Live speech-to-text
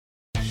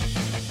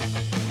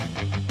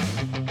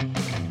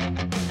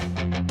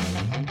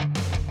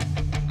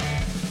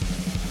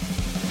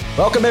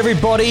Welcome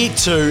everybody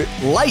to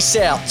Lace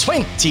Out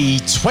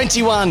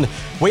 2021.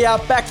 We are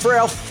back for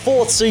our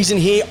fourth season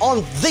here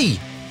on the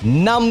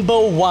number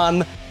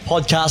one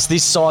podcast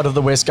this side of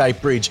the Westgate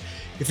Bridge.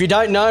 If you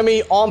don't know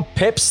me, I'm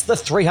Peps, the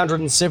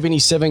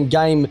 377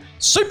 game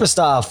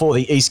superstar for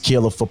the East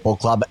Keilor Football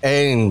Club,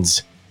 and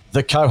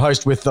the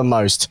co-host with the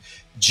most,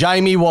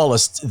 Jamie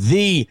Wallace,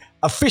 the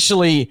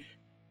unofficially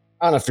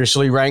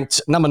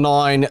ranked number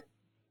 9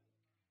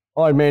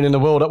 Iron Man in the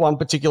world at one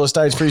particular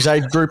stage for his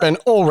age group, and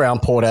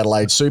all-round Port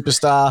Adelaide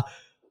superstar.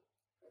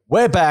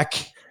 We're back,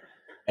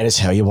 and it's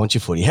how you want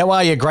your footy. How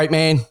are you, great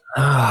man?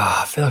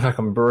 I feel like I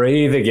can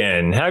breathe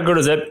again. How good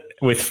is it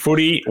with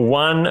footy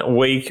 1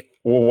 week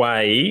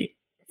away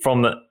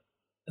from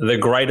the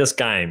greatest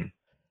game?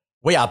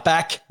 We are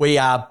back. We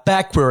are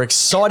back. We're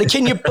excited.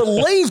 Can you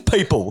believe,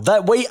 people,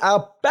 that we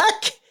are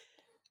back?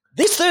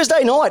 This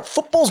Thursday night,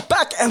 football's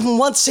back, and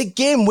once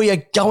again, we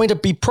are going to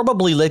be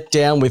probably let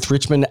down with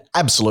Richmond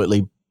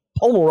absolutely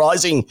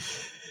polarising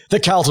the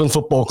Carlton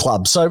Football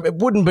Club. So it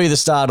wouldn't be the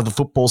start of the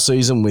football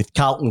season with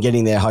Carlton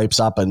getting their hopes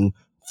up and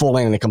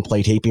falling in a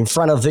complete heap in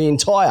front of the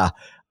entire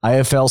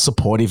AFL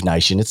supportive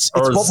nation. It's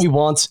what we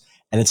want,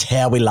 and it's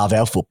how we love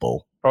our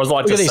football. I always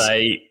like to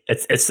say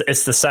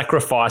it's the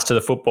sacrifice to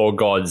the football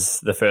gods,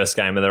 the first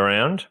game of the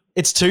round.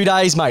 It's 2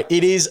 days, mate.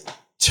 It is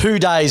 2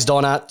 days,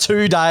 Donna.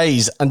 2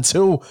 days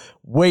until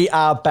we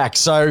are back.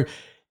 So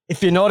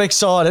if you're not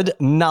excited,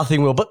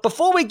 nothing will. But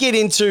before we get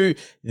into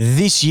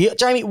this year,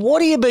 Jamie,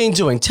 what have you been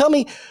doing? Tell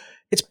me,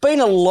 it's been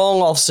a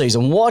long off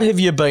season. What have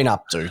you been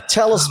up to?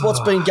 Tell us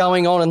what's been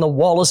going on in the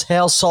Wallace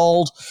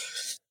household.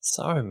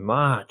 So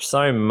much.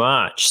 So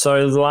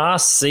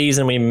last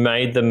season we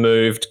made the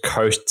move to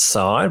coast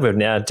side. We're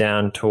now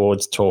down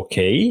towards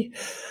Torquay.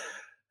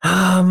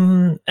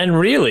 And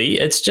really,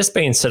 it's just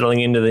been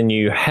settling into the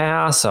new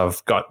house.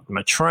 I've got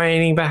my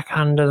training back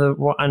under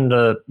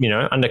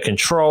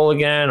control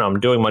again.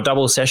 I'm doing my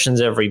double sessions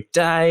every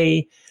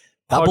day.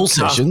 Double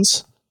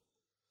sessions?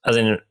 As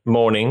in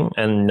morning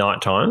and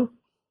nighttime.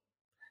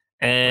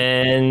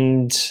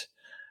 And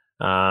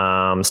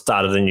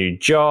started a new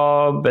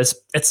job.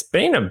 It's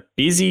been a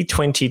busy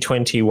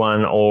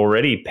 2021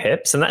 already,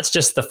 Peps, and that's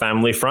just the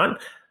family front,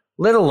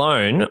 let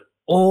alone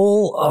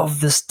all of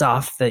the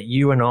stuff that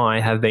you and I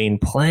have been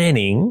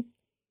planning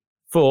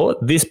for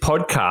this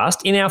podcast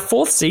in our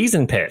fourth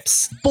season,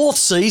 Peps. Fourth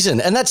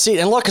season, and that's it.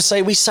 And like I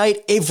say, we say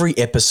it every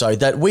episode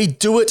that we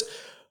do it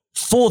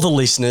for the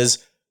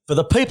listeners, for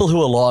the people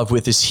who are live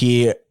with us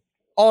here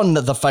on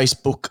the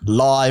Facebook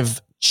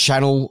Live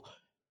channel,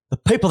 the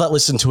people that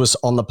listen to us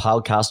on the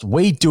podcast.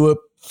 We do it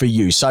for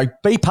you. So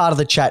be part of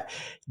the chat.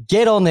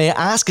 Get on there.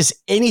 Ask us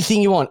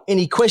anything you want,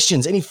 any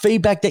questions, any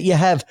feedback that you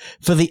have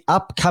for the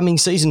upcoming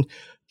season.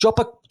 Drop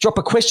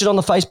a question on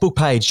the Facebook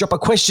page. Drop a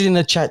question in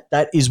the chat.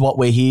 That is what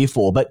we're here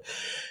for. But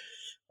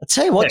I'll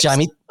tell you what,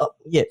 Jamie.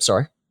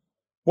 Sorry.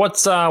 What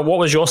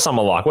was your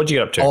summer like? What did you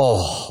get up to?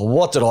 Oh,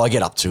 what did I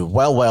get up to?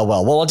 Well.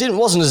 Well,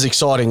 wasn't as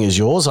exciting as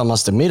yours, I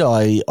must admit.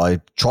 I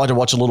tried to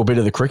watch a little bit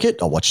of the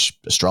cricket. I watched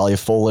Australia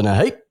fall in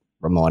a heap.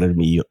 Reminded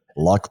me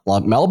like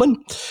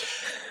Melbourne.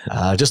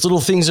 Just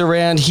little things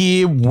around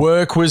here.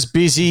 Work was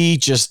busy,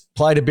 just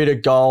played a bit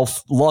of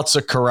golf, lots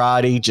of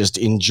karate, just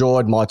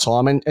enjoyed my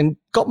time and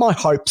got my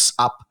hopes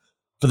up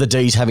for the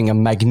D's having a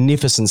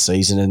magnificent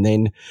season. And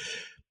then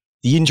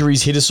the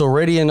injuries hit us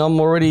already, and I'm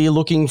already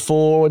looking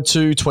forward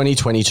to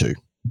 2022.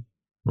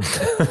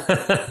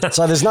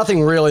 So there's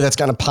nothing really that's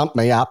going to pump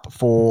me up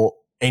for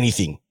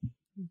anything.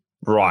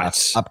 Right.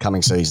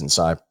 Upcoming season.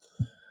 So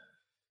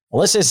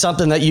unless there's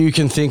something that you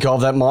can think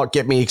of that might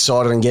get me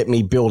excited and get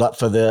me built up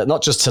for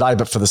not just today,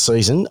 but for the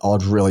season,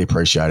 I'd really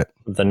appreciate it.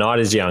 The night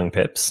is young,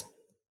 Peps.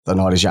 The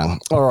night is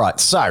young. All right.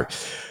 So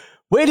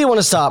where do you want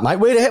to start, mate?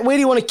 Where do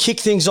you want to kick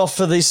things off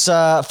for this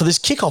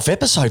kickoff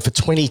episode for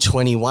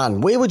 2021?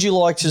 Where would you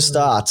like to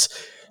start?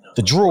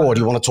 The draw?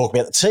 Do you want to talk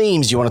about the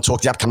teams? Do you want to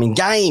talk the upcoming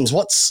games?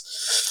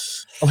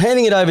 I'm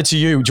handing it over to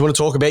you. Do you want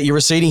to talk about your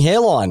receding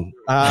hairline?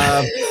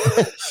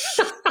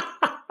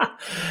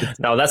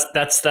 No,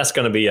 that's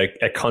going to be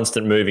a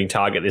constant moving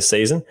target this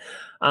season.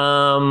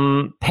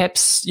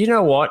 Peps, you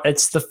know what?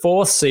 It's the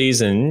fourth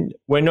season.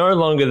 We're no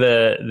longer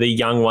the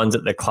young ones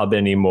at the club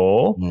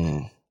anymore.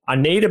 I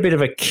need a bit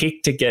of a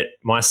kick to get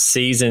my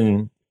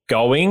season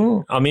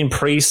going. I'm in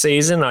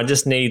pre-season. I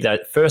just need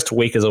that first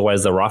week is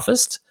always the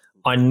roughest.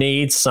 I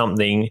need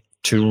something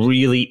to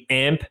really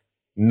amp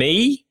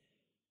me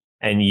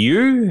and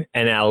you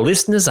and our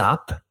listeners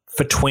up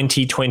for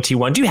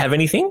 2021. Do you have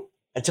anything?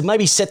 And to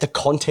maybe set the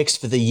context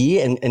for the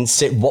year and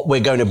set what we're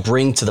going to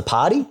bring to the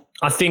party?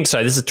 I think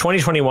so. This is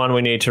 2021.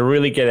 We need to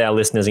really get our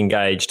listeners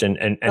engaged and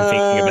thinking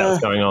about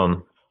what's going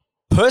on.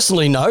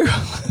 Personally, no.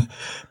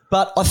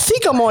 But I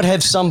think I might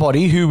have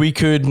somebody who we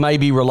could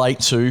maybe relate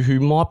to who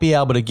might be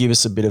able to give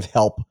us a bit of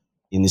help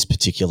in this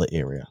particular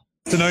area.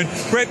 Afternoon.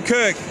 Brett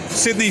Kirk,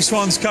 Sydney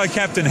Swans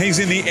co-captain. He's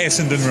in the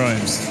Essendon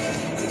rooms.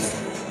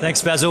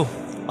 Thanks, Basil.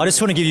 I just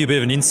want to give you a bit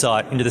of an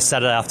insight into the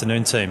Saturday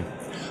afternoon team.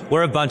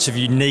 We're a bunch of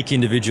unique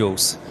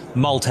individuals.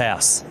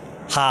 Malthouse,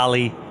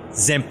 Harley,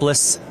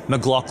 Zemplis,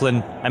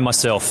 McLaughlin and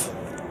myself.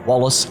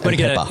 Wallace We're and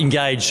going Pepper. to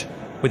engage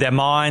with our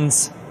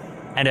minds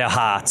and our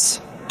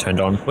hearts. Turned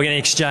on. We're going to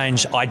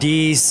exchange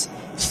ideas,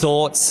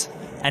 thoughts,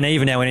 and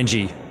even our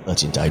energy.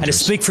 That's And to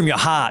dangerous. speak from your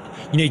heart,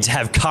 you need to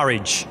have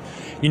courage.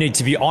 You need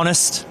to be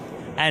honest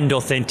and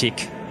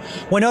authentic.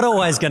 We're not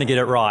always going to get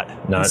it right.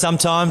 No. And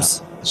sometimes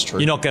That's true.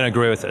 you're not going to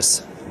agree with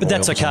us. But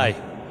that's all the time.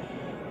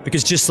 okay.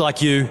 Because just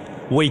like you,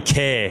 we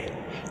care.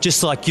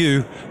 Just like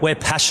you, we're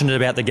passionate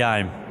about the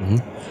game.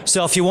 Mm-hmm.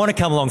 So if you want to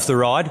come along for the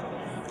ride,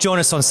 join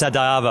us on Saturday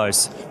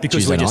Arvos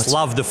because Tuesday we just nights.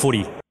 love the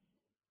footy.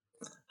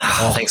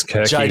 Thanks,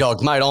 Kirky.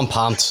 J-Dog, mate, I'm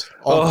pumped.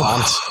 I'm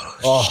pumped.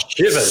 Oh,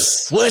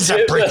 Shivers. where's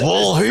that brick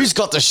wall? Who's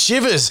got the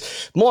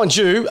shivers? Mind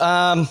you,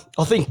 I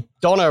think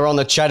Donna on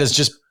the chat has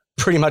just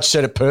pretty much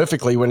said it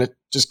perfectly when it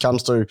just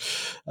comes to,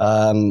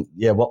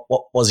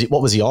 what was he?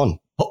 What was he on?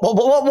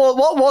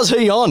 What was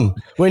he on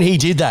when he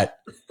did that?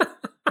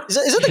 Is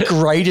it the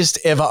greatest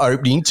ever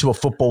opening to a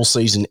football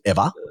season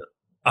ever?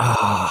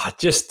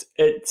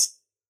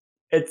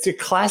 It's a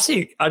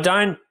classic.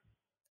 I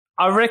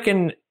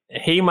reckon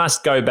he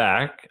must go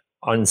back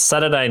on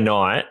Saturday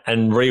night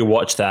and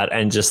rewatch that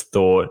and just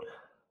thought,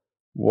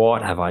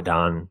 what have I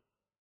done?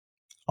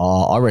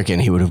 Oh, I reckon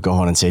he would have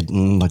gone and said,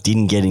 I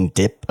didn't get in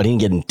depth. I didn't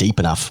get in deep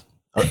enough.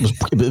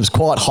 It was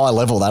quite high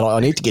level that I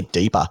need to get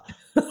deeper.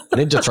 I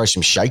need to throw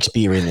some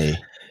Shakespeare in there.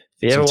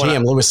 If you Some ever wanna-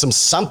 T.M. Lewis,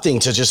 something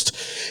to just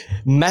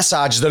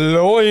massage the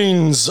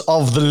loins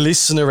of the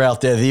listener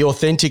out there, the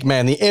authentic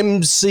man, the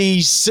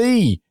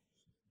MCC.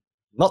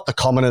 Not the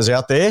commoners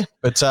out there,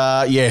 but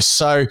yes.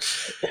 So,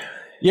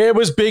 yeah, it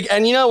was big.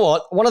 And you know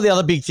what? One of the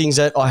other big things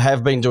that I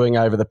have been doing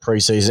over the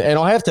preseason, and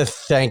I have to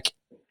thank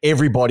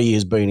everybody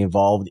who's been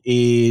involved,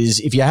 is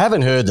if you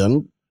haven't heard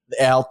them,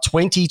 our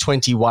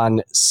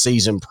 2021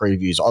 season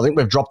previews. I think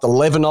we've dropped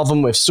 11 of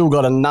them. We've still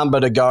got a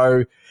number to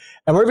go.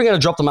 And we're even going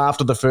to drop them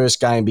after the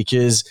first game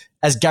because,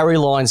 as Gary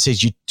Lyon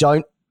says,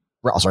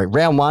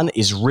 round one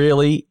is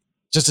really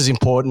just as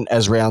important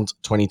as round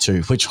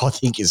 22, which I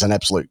think is an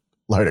absolute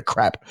load of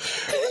crap.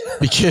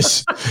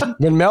 Because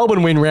when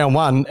Melbourne win round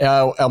one,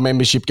 our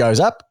membership goes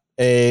up.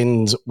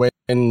 And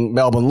when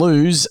Melbourne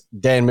lose,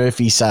 Dan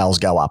Murphy's sales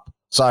go up.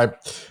 So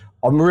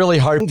I'm really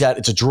hoping that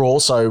it's a draw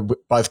so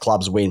both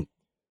clubs win.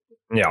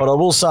 Yeah. But I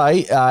will say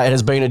it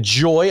has been a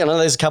joy. I know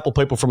there's a couple of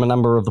people from a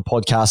number of the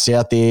podcasts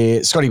out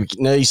there. Scotty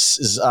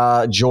McNeese is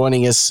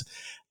joining us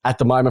at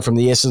the moment from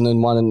the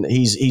Essendon one, and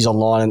he's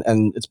online,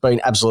 and it's been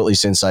absolutely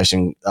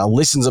sensational.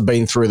 Listens have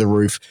been through the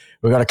roof.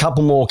 We've got a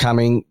couple more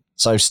coming,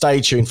 so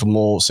stay tuned for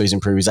more season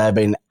previews. They have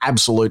been an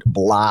absolute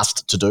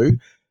blast to do,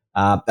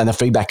 and the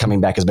feedback coming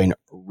back has been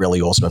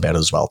really awesome about it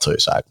as well too.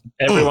 So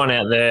Everyone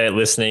out there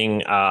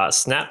listening,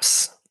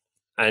 snaps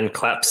and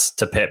claps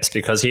to Peps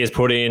because he has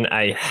put in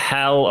a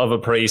hell of a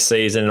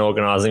preseason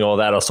organising all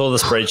that. I saw the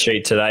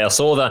spreadsheet today. I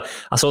saw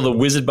the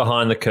wizard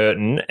behind the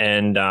curtain,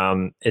 and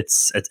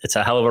it's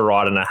a hell of a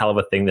ride and a hell of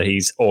a thing that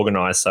he's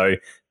organised. So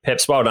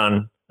Peps, well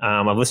done.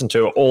 I've listened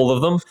to all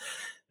of them.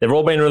 They've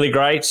all been really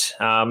great,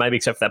 maybe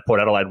except for that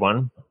Port Adelaide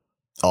one.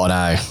 Oh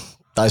no,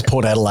 those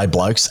Port Adelaide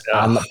blokes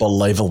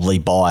unbelievably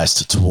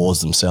biased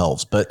towards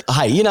themselves. But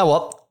hey, you know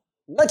what?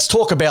 Let's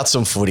talk about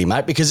some footy,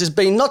 mate, because there's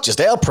been not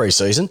just our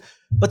preseason,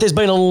 but there's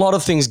been a lot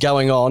of things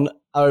going on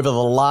over the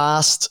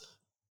last.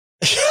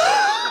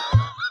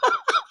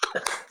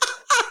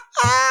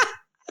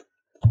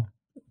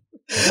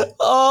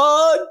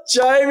 Oh,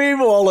 Jamie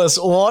Wallace,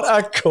 what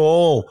a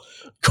call.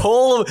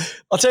 I'll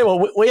tell you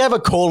what, we have a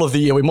call of the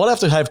year. We might have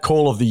to have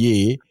call of the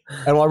year,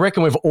 and I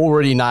reckon we've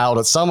already nailed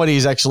it.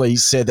 Somebody's actually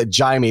said that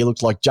Jamie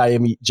looks like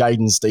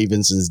Jaden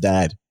Stevenson's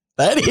dad.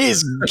 That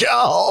is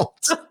gold.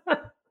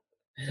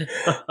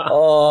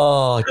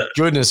 Oh,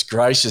 goodness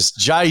gracious.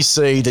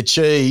 JC, the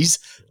cheese,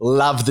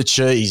 love the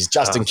cheese.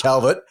 Justin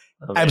Calvert,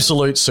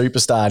 absolute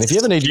superstar. And if you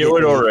ever need to do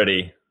it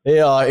already.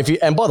 Yeah,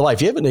 and by the way,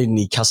 if you ever need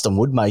any custom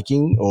wood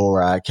making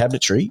or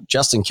cabinetry,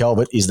 Justin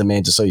Calvert is the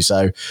man to see.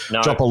 So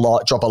drop a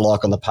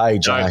like on the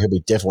page. He'll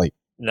be definitely.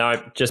 No,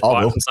 just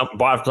buy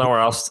from somewhere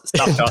else.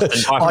 Stuff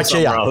Justin, buy from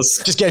somewhere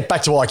else. Just get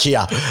back to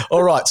IKEA.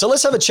 All right, so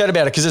let's have a chat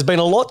about it because there's been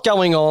a lot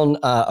going on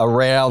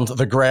around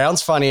the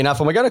grounds, funny enough,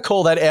 and we're going to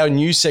call that our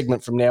news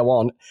segment from now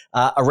on.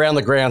 Around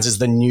the grounds is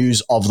the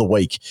news of the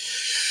week.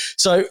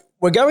 So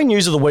we're going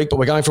news of the week, but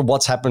we're going from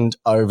what's happened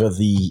over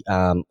the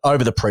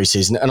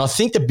preseason. And I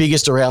think the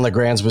biggest around the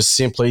grounds was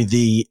simply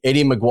the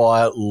Eddie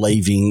Maguire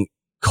leaving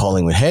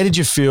Collingwood. How did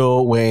you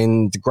feel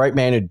when the great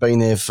man had been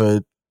there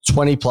for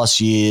 20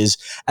 plus years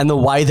and the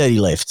way that he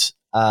left?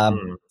 I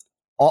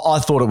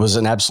thought it was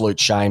an absolute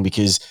shame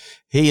because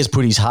he has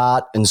put his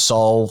heart and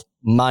soul,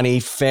 money,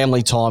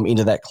 family time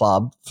into that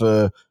club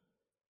for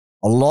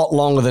a lot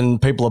longer than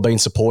people have been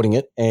supporting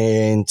it.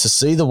 And to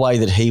see the way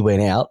that he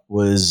went out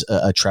was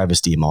a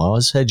travesty in my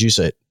eyes. How'd you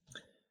see it?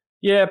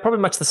 Yeah, probably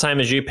much the same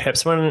as you,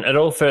 Peps. When it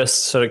all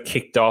first sort of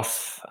kicked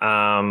off,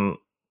 and,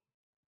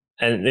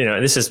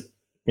 this is,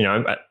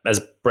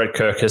 as Brett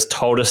Kirk has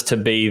told us to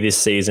be this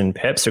season,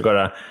 Peps, we've got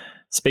to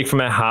speak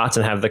from our hearts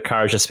and have the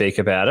courage to speak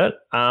about it.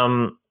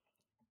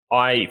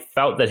 I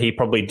felt that he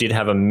probably did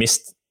have a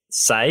missed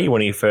say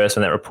when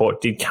that report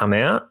did come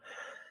out.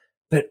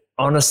 But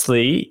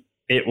honestly,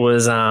 it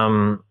was,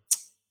 I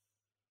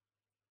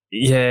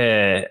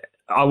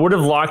would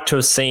have liked to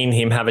have seen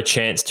him have a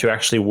chance to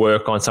actually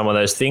work on some of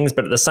those things,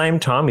 but at the same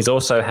time, he's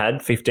also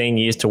had 15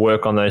 years to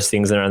work on those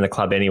things around the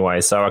club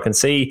anyway. So I can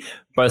see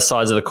both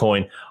sides of the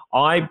coin.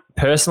 I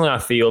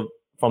feel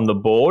from the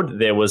board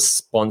there was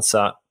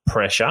sponsor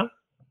pressure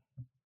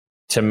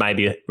to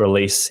maybe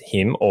release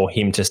him or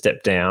him to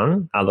step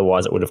down.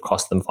 Otherwise, it would have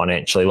cost them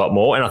financially a lot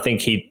more. And I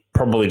think he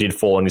probably did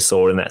fall on his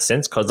sword in that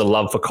sense because the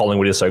love for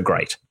Collingwood is so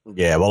great.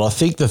 Yeah, well, I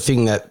think the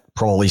thing that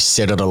probably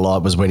said it a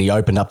lot was when he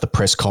opened up the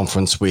press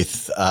conference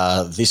with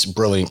this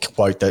brilliant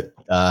quote that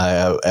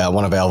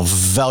one of our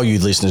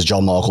valued listeners,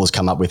 John Michael, has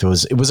come up with.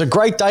 It was a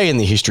great day in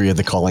the history of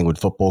the Collingwood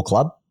Football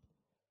Club.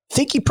 I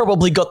think he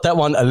probably got that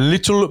one a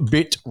little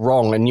bit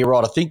wrong. And you're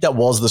right. I think that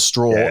was the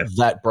straw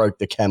that broke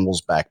the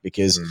camel's back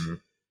because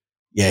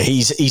yeah,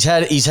 he's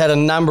had a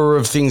number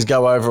of things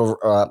go over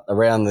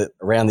around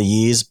the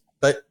years,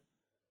 but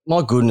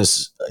my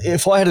goodness,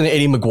 if I had an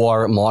Eddie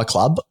Maguire at my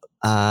club,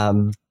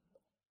 I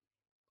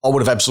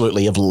would have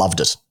absolutely have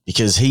loved it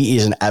because he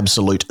is an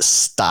absolute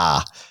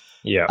star.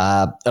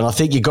 Yeah, and I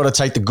think you've got to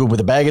take the good with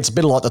the bad. It's a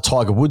bit like the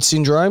Tiger Woods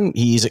syndrome.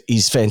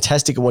 He's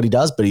fantastic at what he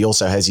does, but he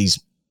also has his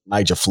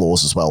major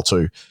flaws as well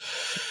too.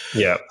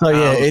 Yeah. So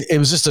yeah, it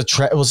was just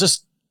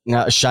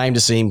a shame to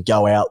see him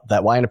go out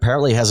that way, and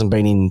apparently hasn't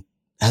been in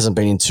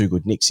too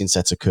good nick since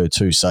that's occurred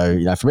too. So,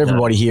 from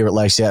everybody here at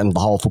Lace Out and the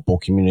whole football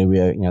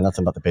community,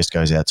 nothing but the best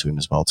goes out to him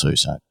as well too.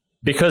 So,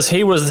 because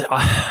he was,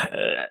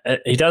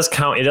 he does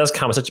come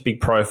with such a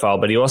big profile,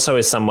 but he also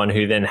is someone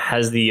who then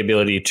has the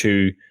ability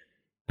to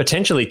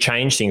potentially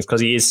change things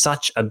because he is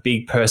such a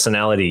big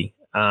personality.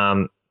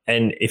 And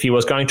if he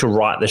was going to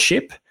right the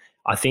ship,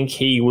 I think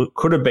he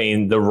could have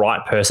been the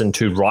right person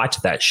to right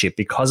that ship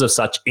because of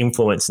such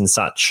influence and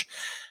such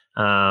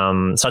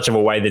of a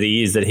way that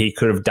he is that he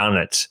could have done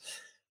it.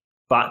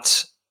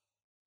 But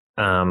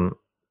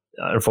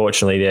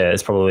unfortunately,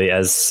 it's probably,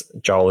 as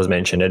Joel has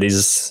mentioned, it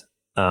is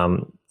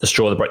the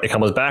straw that broke the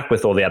camel's back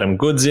with all the Adam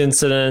Goodes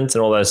incident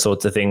and all those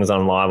sorts of things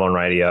on live on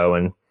radio.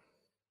 And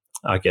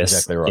I guess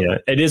exactly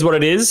right. It is what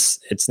it is.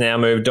 It's now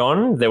moved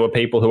on. There were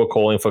people who were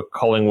calling for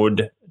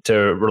Collingwood to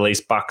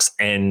release Bucks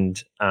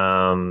and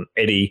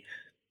Eddie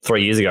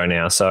 3 years ago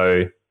now.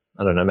 So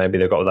I don't know. Maybe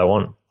they've got what they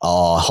want.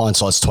 Oh,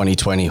 hindsight's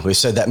 2020. We've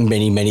said that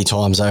many, many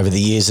times over the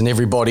years, and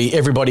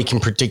everybody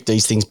can predict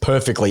these things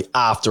perfectly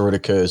after it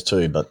occurs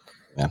too. But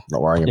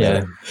not worrying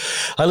about it.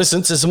 Hey,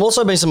 listen, there's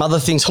also been some other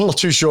things. I'm not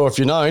too sure if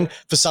you're known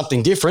for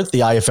something different. The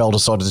AFL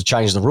decided to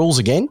change the rules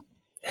again.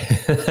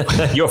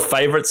 Your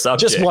favourite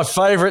subject? Just my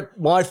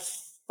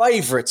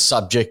favourite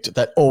subject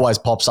that always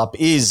pops up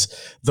is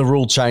the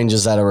rule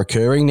changes that are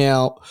occurring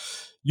now.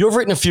 You've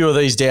written a few of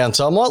these down,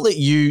 so I might let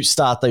you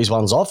start these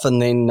ones off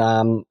and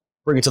then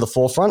bring it to the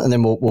forefront, and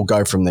then we'll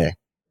go from there.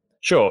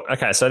 Sure.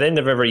 Okay. So at the end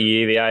of every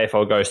year, the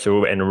AFL goes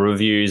through and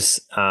reviews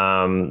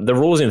the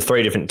rules in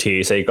 3 different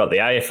tiers. So you've got the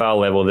AFL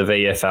level, the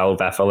VFL,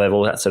 VAFL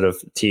level, that's sort of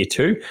tier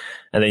 2,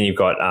 and then you've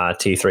got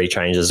tier 3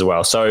 changes as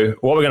well. So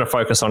what we're going to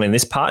focus on in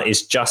this part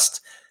is just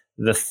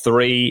the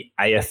 3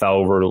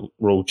 AFL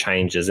rule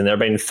changes, and there have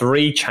been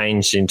 3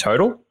 changes in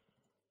total.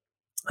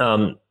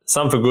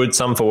 Some for good,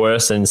 some for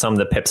worse, and some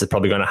that Peps is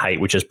probably going to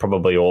hate, which is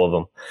probably all of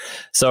them.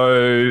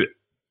 So,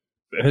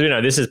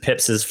 this is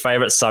Peps's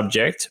favourite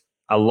subject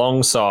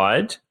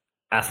alongside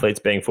athletes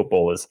being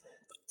footballers.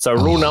 So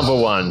rule number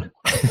 1.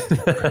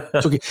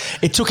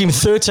 It took him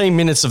 13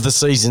 minutes of the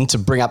season to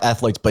bring up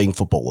athletes being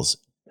footballers.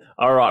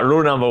 All right,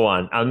 rule number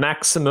 1, a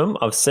maximum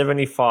of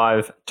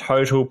 75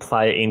 total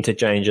player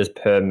interchanges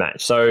per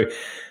match. So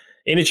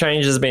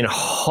interchanges has been a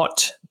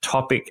hot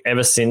topic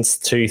ever since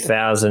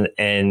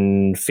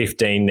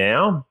 2015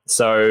 now.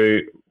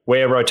 So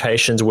where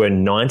rotations were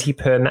 90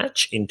 per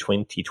match in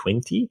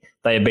 2020,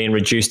 they have been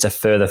reduced a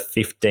further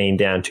 15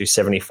 down to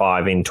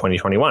 75 in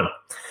 2021.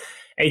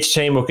 Each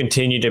team will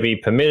continue to be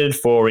permitted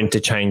 4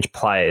 interchange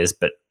players,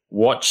 but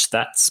watch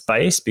that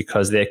space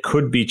because there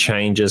could be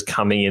changes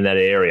coming in that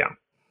area.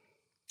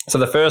 So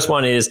the first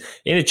one is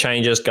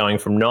interchanges going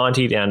from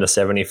 90 down to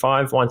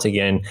 75, once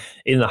again,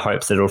 in the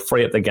hopes that it'll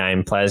free up the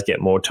game, players get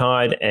more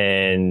tired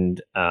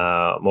and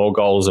more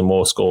goals and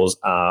more scores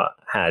are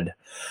had.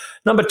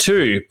 Number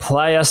 2,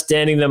 player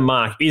standing the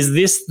mark. Is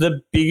this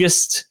the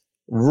biggest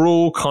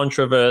rule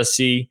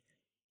controversy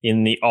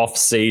in the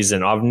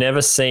off-season? I've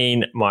never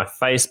seen my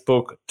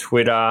Facebook,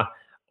 Twitter,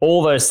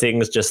 all those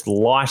things just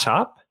light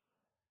up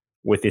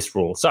with this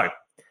rule. So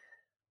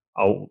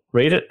I'll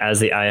read it as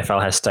the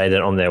AFL has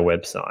stated on their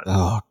website.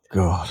 Oh,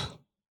 God.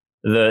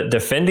 The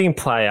defending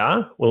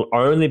player will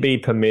only be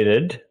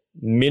permitted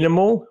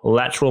minimal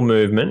lateral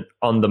movement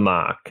on the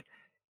mark.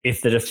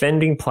 If the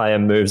defending player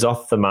moves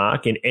off the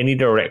mark in any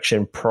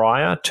direction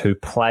prior to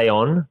play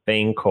on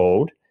being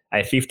called,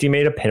 a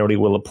 50-metre penalty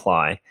will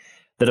apply.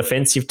 The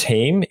defensive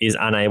team is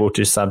unable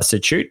to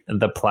substitute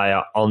the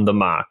player on the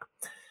mark.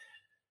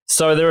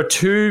 So there are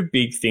 2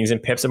 big things,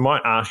 and Peps, I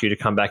might ask you to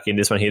come back in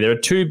this one here. There are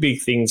 2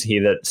 big things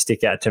here that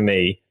stick out to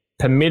me.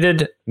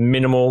 Permitted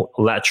minimal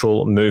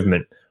lateral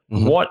movement.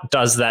 What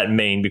does that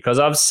mean? Because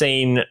I've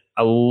seen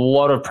a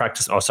lot of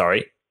practice. Oh,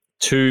 sorry,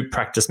 2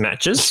 practice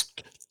matches.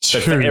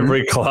 But for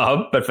every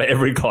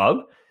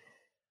club.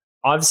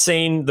 I've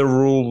seen the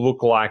rule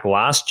look like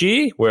last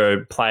year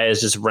where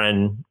players just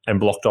ran and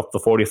blocked off the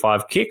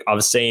 45 kick.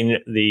 I've seen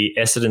the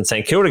Essendon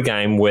St Kilda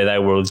game where they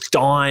were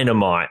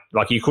dynamite.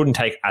 Like you couldn't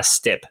take a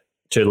step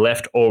to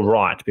left or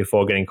right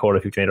before getting caught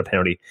a 15-metre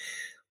penalty.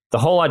 The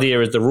whole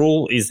idea is the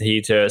rule is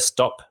here to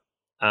stop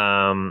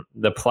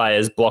the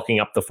players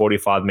blocking up the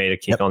 45-metre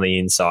kick on the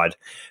inside.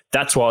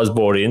 That's why I was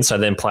brought in. So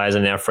then players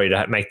are now free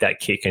to make that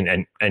kick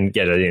and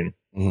get it in.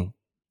 Mm-hmm.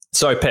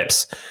 So,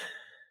 Peps,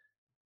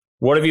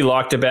 what have you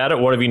liked about it?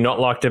 What have you not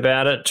liked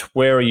about it?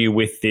 Where are you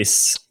with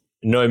this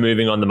no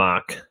moving on the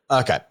mark?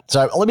 Okay,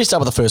 so let me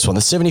start with the first one.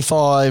 The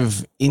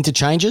 75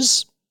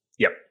 interchanges.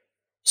 Yep.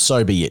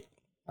 So be it.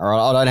 All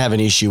right, I don't have an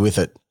issue with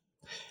it.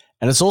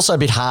 And it's also a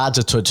bit hard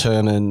to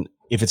determine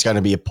if it's going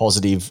to be a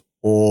positive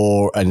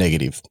or a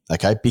negative,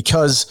 okay?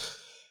 Because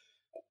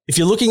if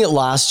you're looking at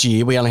last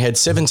year, we only had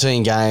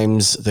 17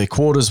 games. The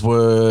quarters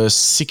were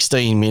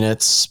 16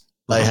 minutes.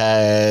 They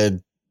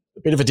had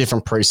a bit of a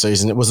different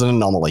preseason. It was an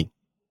anomaly.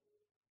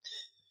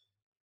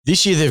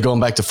 This year, they've gone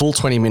back to full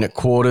 20-minute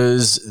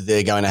quarters.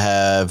 They're going to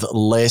have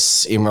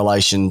less in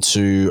relation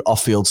to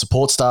off-field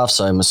support staff,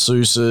 so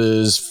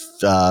masseuses,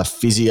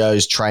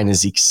 physios,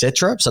 trainers,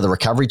 etc. So the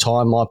recovery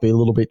time might be a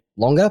little bit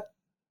longer.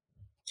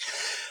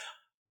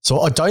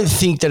 So I don't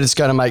think that it's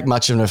going to make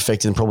much of an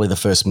effect in probably the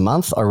first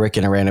month. I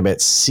reckon around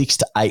about 6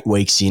 to 8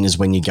 weeks in is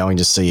when you're going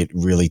to see it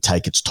really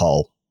take its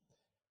toll.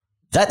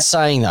 That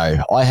saying, though,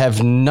 I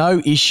have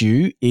no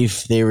issue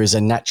if there is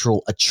a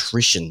natural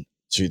attrition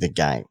to the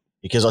game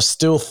because I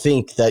still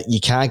think that you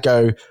can't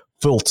go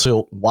full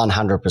tilt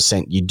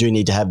 100%. You do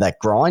need to have that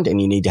grind and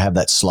you need to have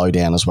that slow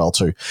down as well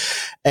too.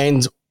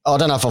 And I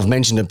don't know if I've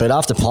mentioned it, but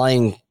after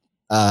playing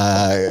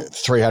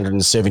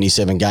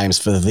 377 games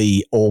for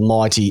the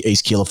almighty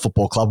East Keilor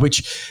Football Club,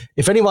 which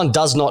if anyone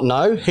does not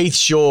know, Heath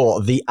Shaw,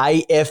 the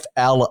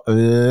AFL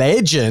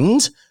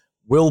legend,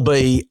 will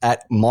be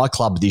at my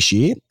club this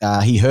year.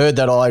 He heard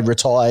that I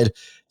retired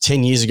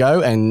 10 years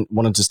ago and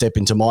wanted to step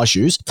into my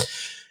shoes.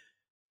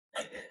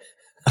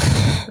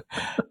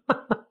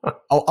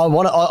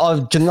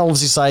 I can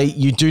obviously say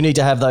you do need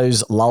to have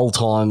those lull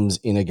times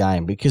in a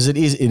game because it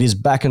is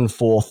back and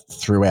forth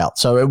throughout.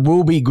 So it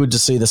will be good to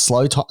see the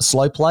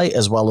slow play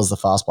as well as the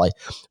fast play.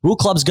 Will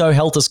clubs go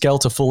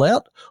helter-skelter full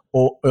out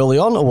or early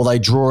on, or will they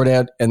draw it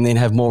out and then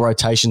have more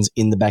rotations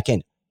in the back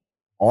end?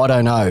 I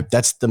don't know.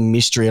 That's the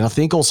mystery. And I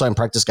think also in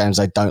practice games,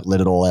 they don't let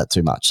it all out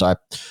too much. So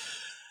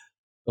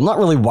I'm not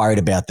really worried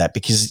about that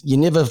because you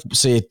never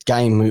see a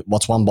game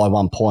what's won by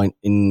 1 point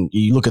and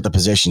you look at the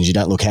possessions. You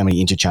don't look how many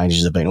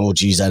interchanges have been. Oh,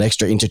 geez, that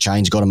extra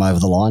interchange got him over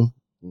the line.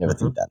 You never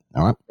think that.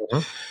 All right.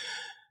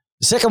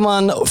 The second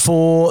one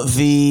for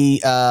the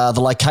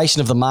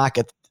location of the mark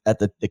at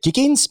the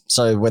kick-ins.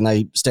 So when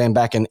they stand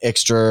back I think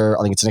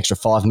it's an extra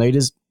 5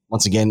 meters.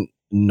 Once again,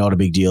 not a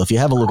big deal. If you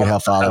have a look at how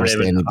far they were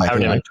standing back. I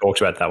haven't even talked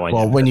about that one yet.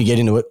 Well, when you get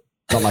into it,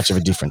 not much of a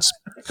difference.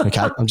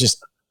 Okay, I'm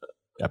just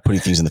putting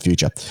things in the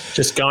future.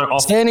 Just going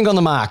off. Standing on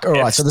the mark. All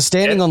right, so the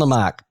standing on the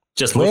mark.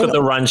 Just look at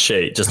the run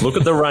sheet. Just look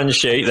at the run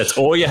sheet. That's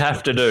all you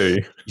have to do.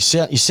 You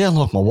sound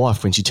like my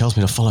wife when she tells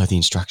me to follow the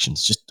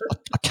instructions. Just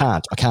I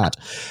can't.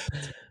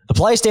 The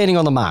player standing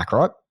on the mark,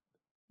 right?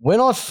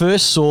 When I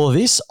first saw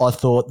this, I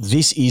thought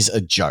this is a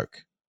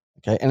joke.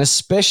 Okay, and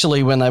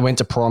especially when they went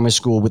to primary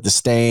school with the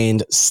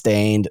stand.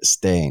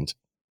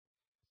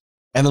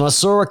 And then I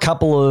saw a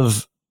couple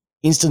of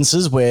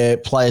instances where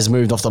players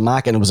moved off the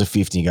mark and it was a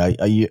 50. You go,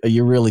 are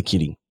you really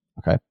kidding?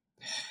 Okay.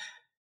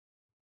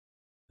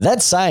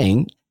 That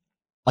saying,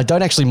 I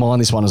don't actually mind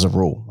this one as a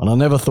rule, and I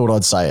never thought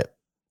I'd say it.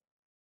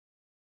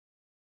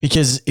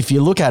 Because if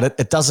you look at it,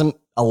 it doesn't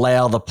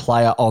allow the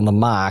player on the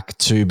mark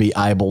to be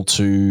able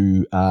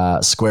to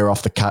square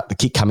off the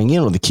kick coming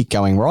in or the kick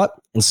going right.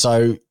 And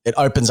so it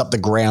opens up the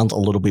ground a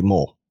little bit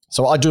more.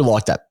 So I do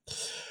like that.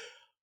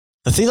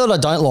 The thing that I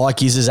don't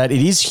like is that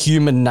it is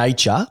human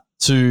nature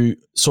to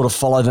sort of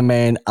follow the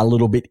man a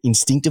little bit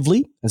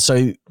instinctively. And so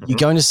you're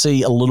going to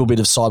see a little bit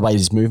of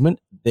sideways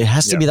movement. There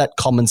has to be that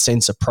common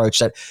sense approach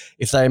that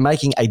if they're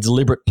making a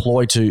deliberate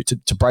ploy to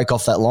break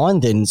off that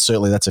line, then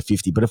certainly that's a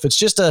 50. But if it's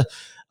just a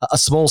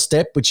small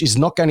step, which is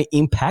not going to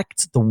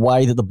impact the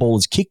way that the ball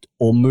is kicked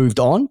or moved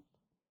on,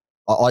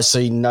 I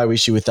see no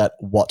issue with that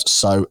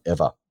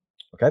whatsoever.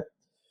 Okay.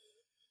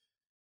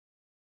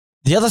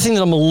 The other thing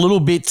that I'm a little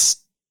bit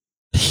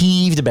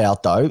peeved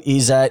about though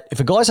is that if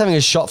a guy's having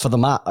a shot for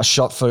a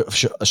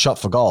shot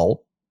for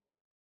goal,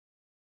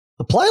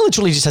 the player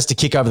literally just has to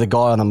kick over the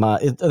guy on the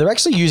mark. They're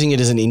actually using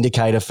it as an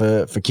indicator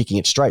for kicking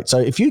it straight. So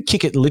if you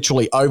kick it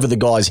literally over the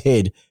guy's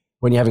head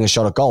when you're having a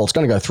shot at goal, it's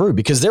going to go through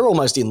because they're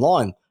almost in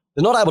line.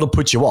 They're not able to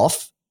put you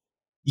off.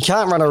 You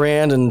can't run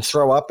around and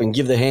throw up and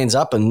give the hands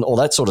up and all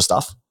that sort of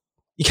stuff.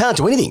 You can't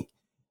do anything.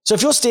 So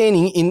if you're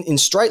standing in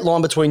straight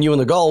line between you and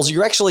the goals,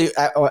 you're actually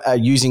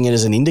using it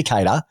as an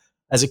indicator,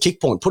 as a kick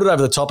point. Put it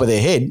over the top of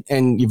their head,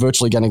 and you're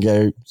virtually going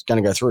to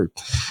go through.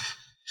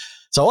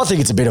 So I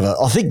think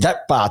I think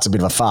that part's a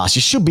bit of a farce.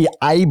 You should be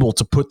able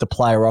to put the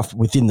player off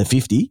within the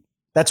 50.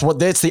 That's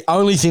the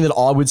only thing that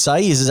I would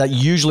say is that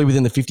usually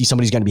within the 50,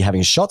 somebody's going to be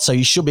having a shot. So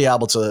you should be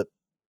able to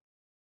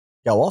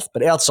go off.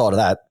 But outside of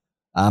that,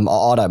 I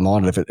don't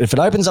mind it. If it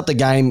opens up the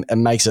game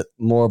and makes it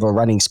more of a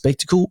running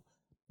spectacle,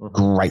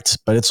 great.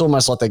 But it's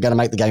almost like they're going to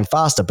make the game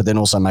faster, but then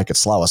also make it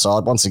slower.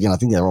 So once again, I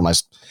think they're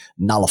almost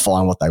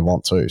nullifying what they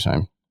want too.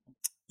 So,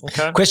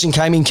 okay. Question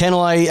came in. Can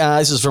I?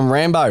 This is from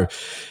Rambo.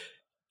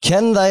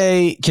 Can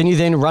you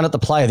then run at the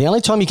player? The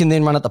only time you can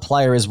then run at the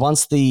player is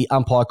once the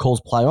umpire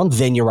calls play on,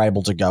 then you're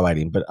able to go at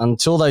him. But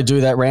until they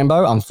do that,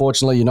 Rambo,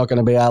 unfortunately, you're not going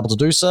to be able to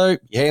do so.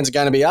 Your hands are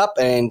going to be up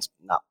and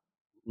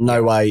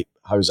no way,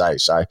 Jose.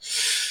 So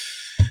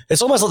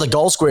it's almost like the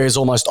goal square is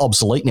almost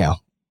obsolete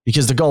now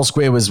because the goal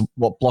square was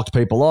what blocked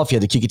people off. You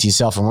had to kick it to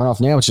yourself and run off.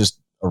 Now it's just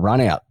a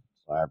run out.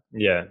 So,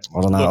 yeah.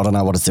 I don't know. I don't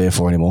know what it's there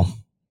for anymore.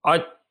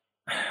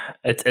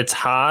 It's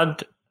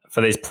hard for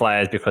these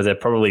players because they've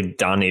probably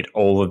done it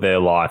all of their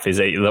life. Is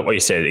what you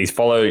said? Is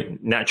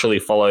naturally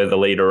follow the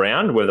lead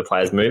around where the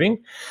player's moving,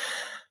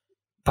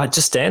 but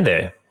just stand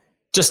there.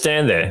 Just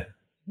stand there.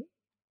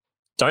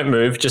 Don't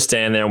move. Just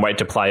stand there and wait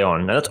to play on.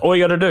 And that's all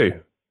you got to do.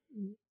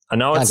 I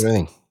know Can't do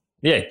anything.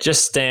 Yeah,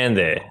 just stand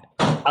there.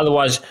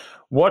 Otherwise,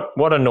 what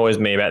annoys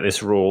me about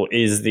this rule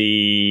is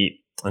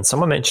and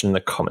someone mentioned in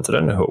the comments, I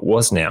don't know who it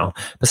was now,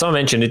 but someone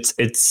mentioned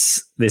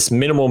it's this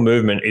minimal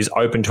movement is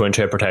open to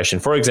interpretation.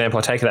 For example,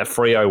 I take that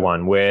Freo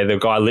one where the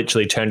guy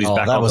literally turned his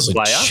back on the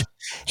player.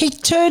 He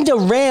turned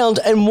around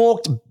and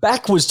walked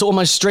backwards to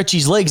almost stretch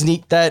his legs.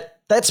 And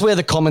that's where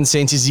the common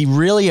sense is. He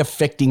really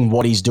affecting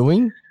what he's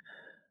doing?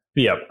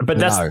 Yeah, but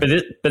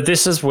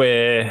this is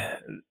where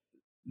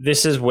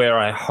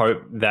I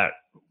hope that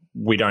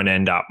we don't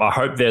end up. I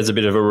hope there's a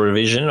bit of a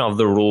revision of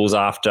the rules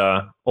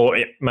after, or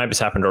maybe it's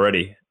happened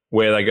already,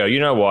 where they go, you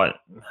know what,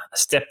 a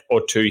step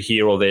or two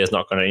here or there is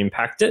not going to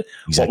impact it.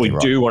 Exactly what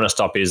we do want to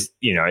stop is,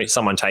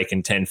 someone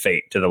taking 10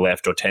 feet to the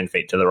left or 10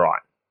 feet to the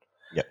right.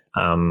 Yep.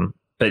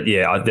 But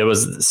yeah, there were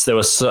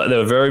there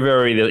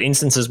were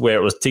instances where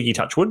it was Tiggy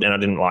Touchwood, and I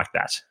didn't like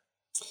that.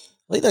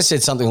 I think they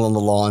said something along the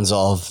lines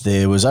of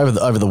there was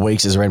over the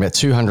weeks there's around about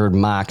 200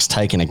 marks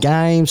taken a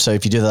game. So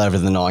if you do that over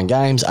the 9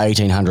 games,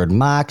 1,800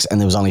 marks, and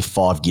there was only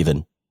 5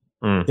 given.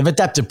 They've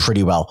adapted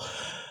pretty well.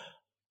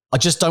 I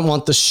just don't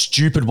want the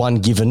stupid one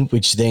given,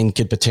 which then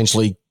could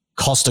potentially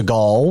cost a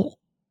goal,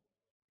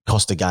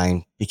 cost a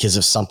game because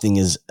of something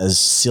as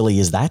silly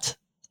as that.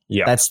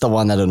 Yeah, that's the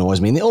one that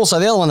annoys me. And also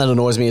the other one that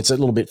annoys me, it's a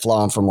little bit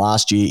flowing from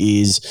last year,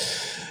 is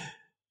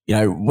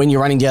when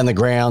you're running down the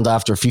ground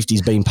after a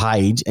 50's been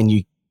paid and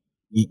you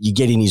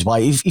get in his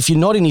way. If you're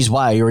not in his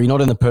way or you're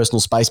not in the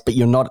personal space, but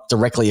you're not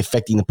directly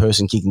affecting the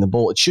person kicking the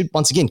ball, it should,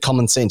 once again,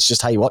 common sense,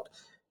 just, hey, what?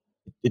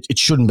 It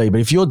shouldn't be.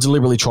 But if you're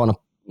deliberately trying to,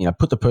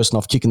 put the person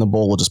off kicking the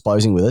ball or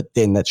disposing with it,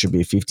 then that should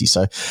be a 50.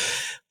 So,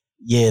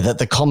 yeah,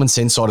 the common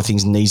sense side of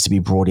things needs to be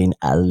brought in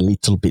a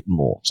little bit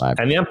more. So,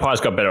 and the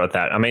umpires got better at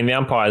that. I mean, the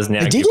umpires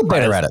now get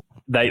better at it.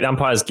 The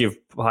umpires give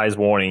players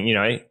warning,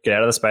 get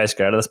out of the space,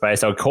 go out of the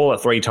space. They'll call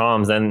it 3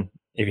 times. Then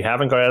if you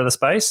haven't got out of the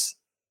space,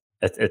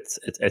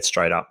 it's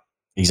straight up.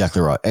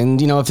 Exactly right.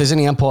 And, if there's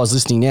any umpires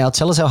listening now,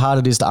 tell us how hard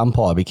it is to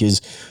umpire,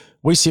 because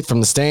we sit from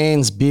the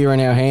stands, beer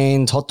in our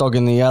hand, hot dog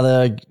in the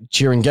other,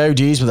 cheering go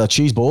G's with our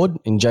cheese board.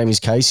 In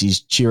Jamie's case, he's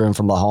cheering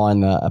from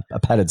behind a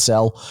padded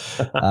cell,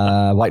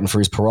 waiting for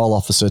his parole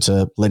officer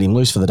to let him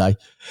loose for the day.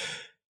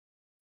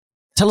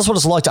 Tell us what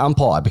it's like to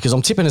umpire, because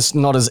I'm tipping it's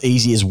not as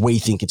easy as we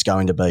think it's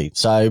going to be.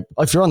 So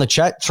if you're on the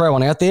chat, throw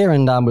one out there,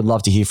 and we'd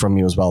love to hear from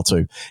you as well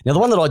too. Now, the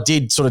one that I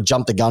did sort of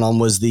jump the gun on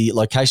was the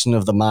location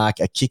of the mark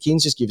at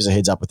kick-ins. Just give us a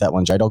heads up with that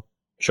one, J-Dog.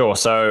 Sure.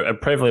 So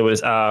it previously was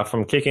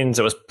from kick-ins,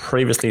 it was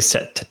previously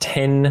set to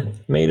 10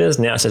 metres.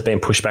 Now it's just been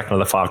pushed back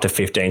another 5 to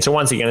 15. So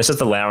once again, it's just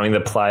allowing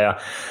the player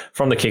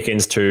from the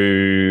kick-ins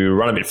to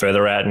run a bit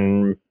further out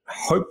and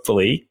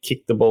hopefully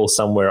kick the ball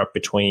somewhere up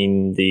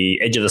between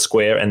the edge of the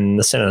square and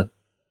the centre.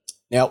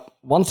 Now,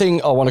 one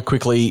thing I want to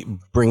quickly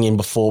bring in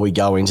before we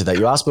go into that,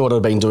 you asked me what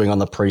I've been doing on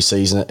the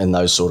preseason and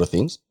those sort of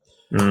things.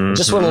 Mm-hmm.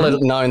 Just want to let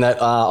it known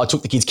that I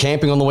took the kids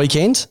camping on the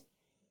weekend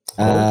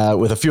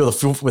with a few of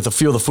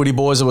the footy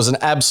boys. It was an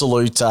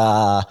absolute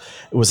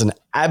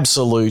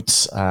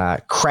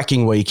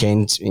cracking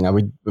weekend.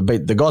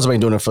 The guys have been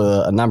doing it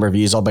for a number of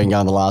years. I've been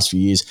going the last few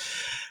years.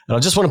 And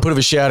I just want to put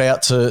a shout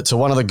out to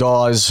one of the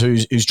guys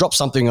who's dropped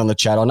something on the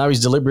chat. I know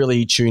he's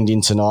deliberately tuned in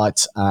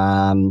tonight.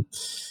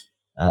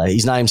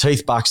 His name's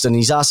Heath Buxton.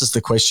 He's asked us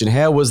the question,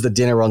 how was the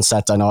dinner on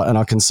Saturday night? And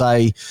I can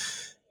say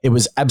it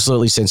was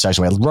absolutely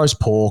sensational. We had roast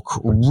pork,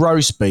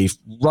 roast beef,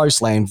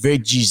 roast lamb,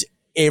 veggies,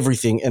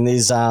 everything. And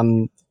there's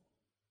only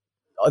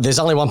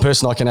one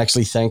person I can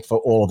actually thank for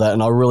all of that.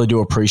 And I really do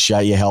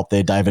appreciate your help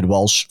there, David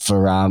Walsh,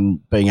 for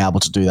being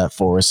able to do that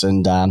for us.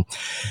 And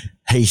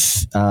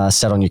Heath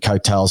sat on your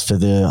coattails for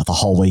the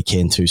whole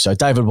weekend too. So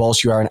David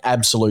Walsh, you are an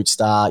absolute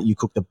star. You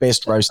cook the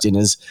best roast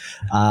dinners,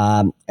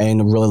 and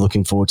I'm really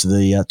looking forward to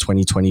the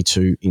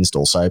 2022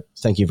 install. So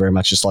thank you very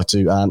much. Just like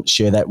to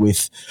share that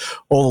with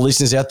all the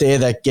listeners out there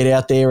that get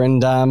out there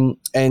and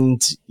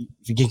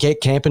if you can get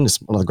camping, it's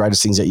one of the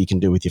greatest things that you can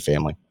do with your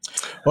family.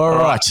 All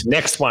right.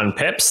 Next one,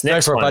 Peps.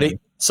 Next Go for it, one. buddy.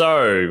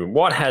 So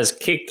what has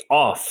kicked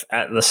off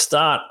at the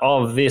start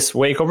of this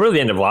week, or really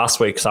the end of last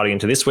week, starting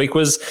into this week,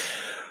 was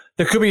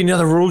there could be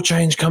another rule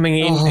change coming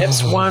in.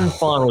 Peps, one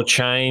final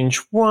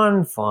change.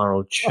 And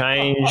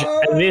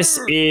this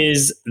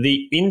is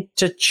the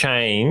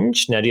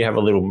interchange. Now, do you have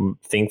a little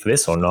thing for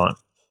this or not?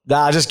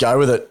 Nah, just go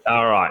with it.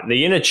 All right.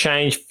 The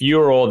interchange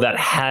furor that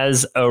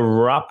has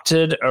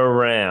erupted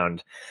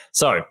around.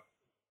 So.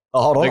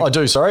 Oh, hold on. I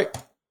do, sorry.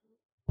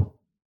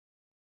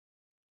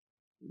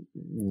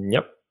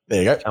 Yep.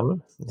 There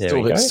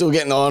you go. Still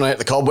getting on at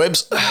the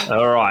cobwebs.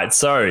 All right.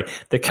 So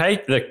the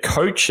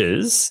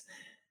coaches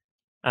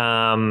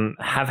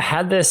have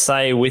had their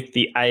say with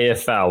the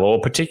AFL,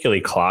 or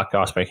particularly Clark.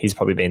 I suppose he's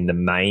probably been the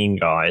main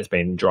guy who's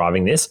been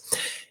driving this.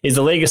 Is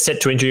the league is set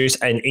to introduce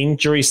an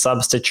injury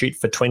substitute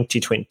for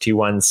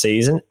 2021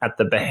 season at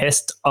the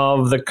behest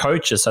of the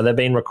coaches. So they've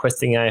been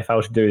requesting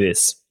AFL to do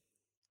this.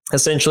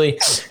 Essentially,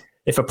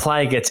 if a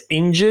player gets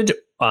injured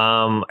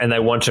and they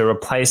want to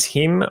replace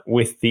him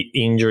with the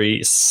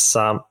injury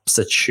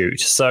substitute.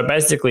 So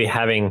basically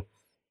having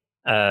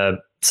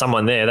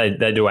someone there,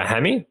 they do a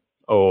hammy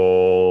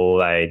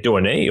or they do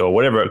a knee or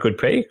whatever it could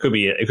be. It could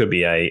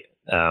be a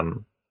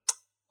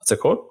what's it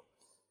called?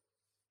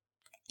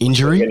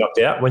 Injury? Get knocked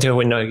out. When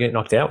you get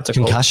knocked out, what's it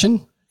Concussion?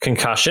 called?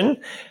 Concussion.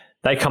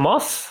 They come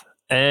off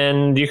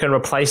and you can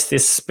replace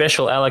this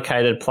special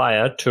allocated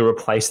player to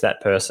replace that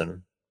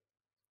person.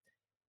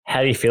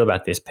 How do you feel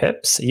about this,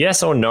 Peps?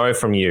 Yes or no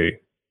from you?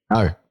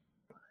 No.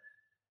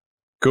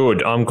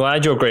 Good. I'm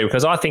glad you agree,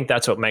 because I think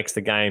that's what makes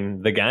the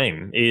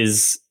game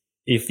is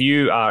if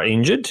you are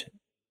injured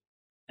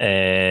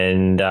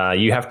and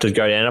you have to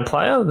go down a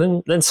player,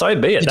 then so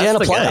be it. You're down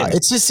a player. Game.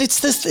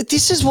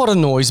 This is what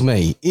annoys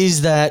me,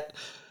 is that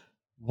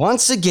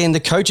once again the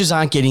coaches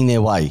aren't getting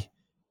their way.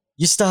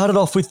 You started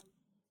off with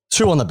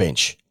 2 on the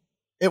bench.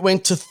 It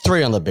went to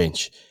 3 on the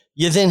bench.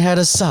 You then had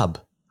a sub.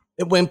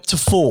 It went to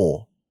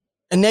 4.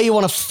 And now you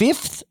want a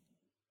 5th?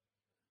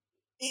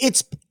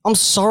 I'm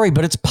sorry,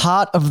 but it's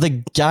part of the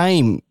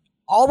game.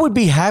 I would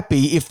be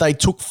happy if they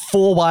took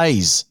 4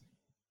 ways.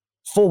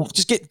 4,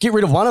 just get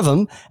rid of one of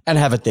them and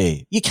have it there.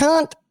 You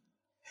can't.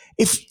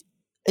 If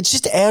it's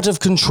just out of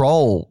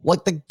control.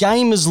 Like, the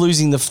game is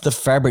losing the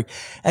fabric.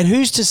 And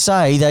who's to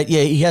say that,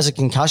 yeah, he has a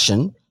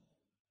concussion,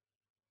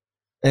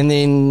 and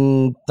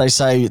then they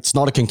say it's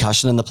not a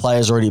concussion and the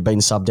player's already been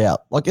subbed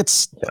out? Like,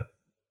 it's... Yeah.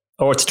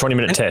 Or it's a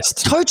 20-minute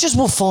test. Coaches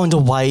will find a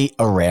way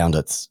around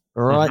it,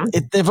 all right?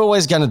 Mm-hmm. They're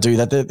always going to do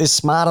that. They're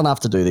smart enough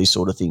to do these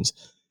sort of things.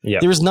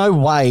 Yep. There is no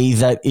way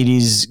that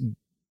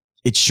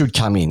it should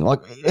come in.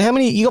 Like, how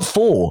many? You got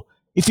 4.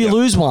 If you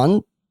lose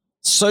one,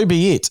 so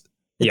be it.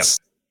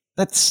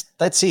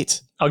 That's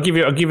it. I'll give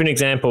you an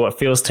example. It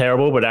feels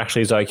terrible, but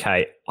actually is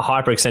okay. A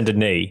hyperextended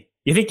knee.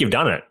 You think you've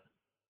done it.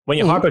 When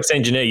you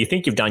hyperextend your knee, you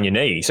think you've done your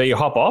knee. So you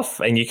hop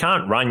off and you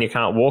can't run, you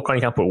can't walk on,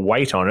 you can't put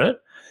weight on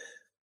it.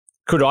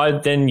 Could I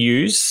then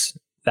use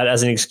that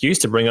as an excuse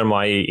to bring on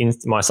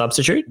my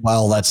substitute?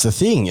 Well, that's the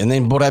thing. And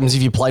then what happens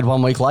if you played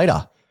 1 week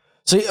later?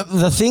 So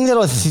the thing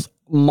that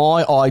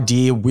my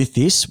idea with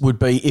this would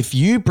be, if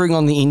you bring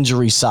on the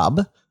injury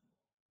sub,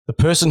 the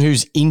person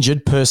who's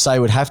injured per se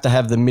would have to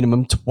have the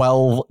minimum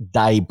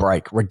 12-day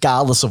break,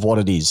 regardless of what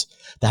it is.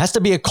 There has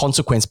to be a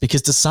consequence,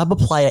 because to sub a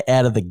player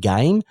out of the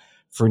game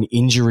for an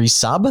injury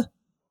sub,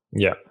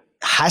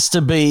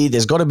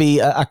 there's got to be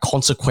a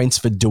consequence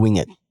for doing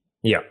it.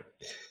 Yeah.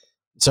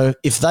 So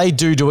if they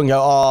do it and go,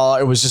 oh,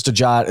 it was just a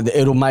jar,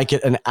 it'll make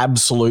it an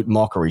absolute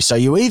mockery. So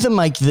you either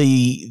make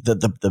the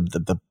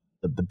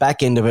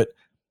back end of it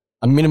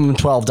a minimum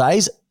 12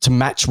 days to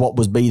match what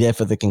was be there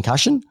for the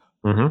concussion,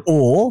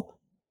 or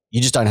you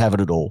just don't have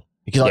it at all.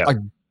 Because I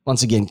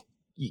once again,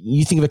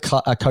 you think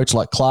of a coach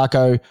like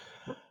Clarko,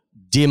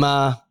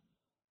 Dimmer,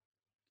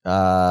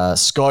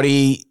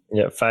 Scotty,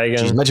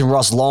 Fagan. Imagine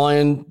Ross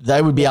Lyon.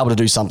 They would be able to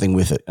do something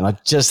with it. And I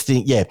just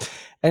think,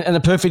 And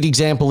a perfect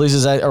example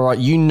is that, all right,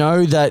 you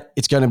know that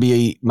it's going to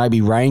be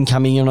maybe rain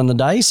coming in on the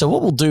day. So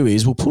what we'll do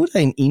is we'll put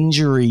an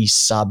injury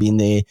sub in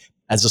there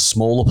as a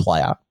smaller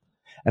player.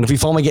 And if we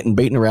find we're getting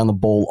beaten around the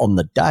ball on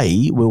the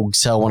day, we'll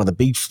tell one of the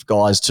big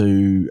guys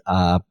to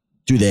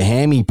do their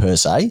hammy per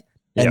se,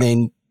 and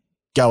then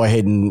go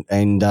ahead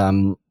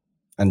and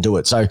do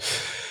it. So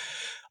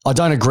I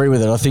don't agree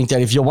with it. I think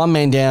that if you're one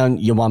man down,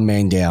 you're one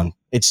man down.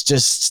 It's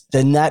just,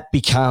 then that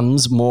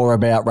becomes more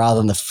about, rather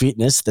than the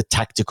fitness, the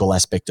tactical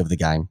aspect of the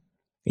game.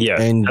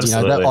 Yeah, and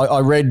absolutely. I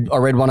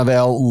read one of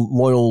our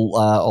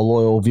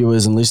loyal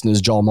viewers and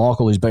listeners, Joel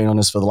Michael, who's been on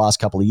this for the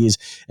last couple of years,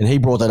 and he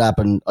brought that up,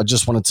 and I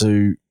just wanted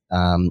to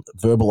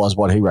verbalize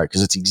what he wrote,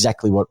 because it's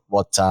exactly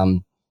what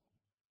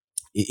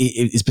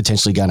is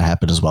potentially going to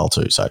happen as well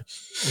too. So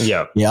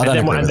yeah. I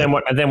don't and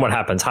then what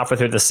happens? Halfway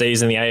through the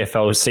season, the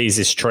AFL sees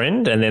this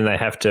trend and then they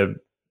have to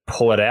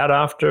pull it out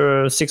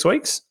after 6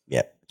 weeks?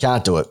 Yeah,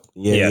 can't do it.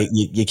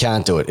 You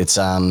can't do it. It's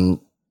no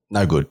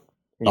good.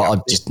 Yeah.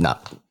 No.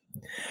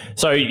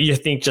 So you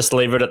think just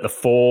leave it at the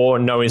 4?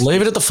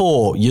 Leave it at the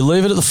 4. You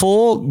leave it at the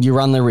 4, you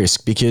run the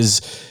risk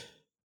because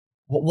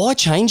why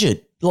change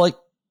it? Like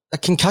a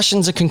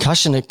concussion's a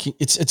concussion.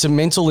 It's a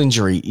mental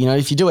injury. You know,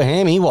 if you do a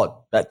hammy,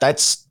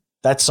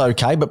 that's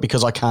okay. But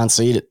because I can't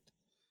see it,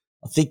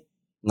 I think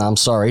no. I'm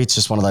sorry. It's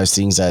just one of those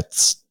things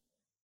that's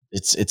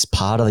it's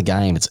part of the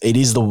game. It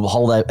is the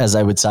whole, as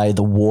they would say,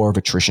 the war of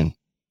attrition.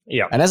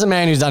 Yeah. And as a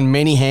man who's done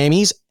many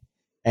hammies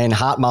and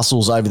heart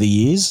muscles over the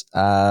years,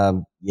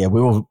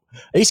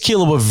 East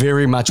Keilor were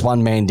very much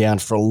one man down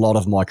for a lot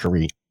of my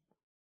career.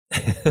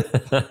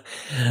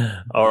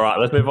 All right,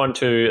 let's move on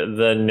to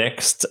the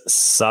next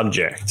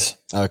subject.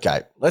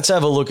 Okay, let's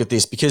have a look at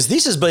this because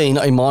this has been,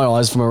 in my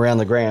eyes, from around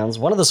the grounds,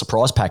 one of the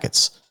surprise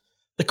packets.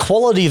 The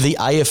quality of the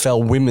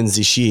AFL women's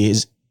this year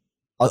is,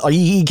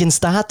 you can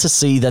start to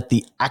see that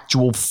the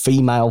actual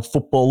female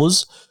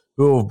footballers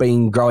who have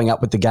been growing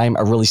up with the game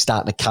are really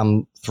starting to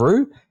come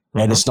through,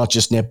 and it's not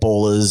just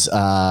netballers,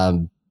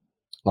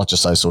 not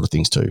just those sort of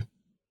things too.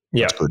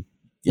 Yeah, that's good.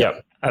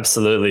 Yeah,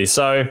 absolutely.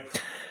 So,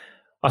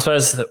 I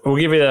suppose we'll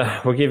give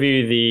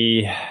you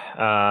the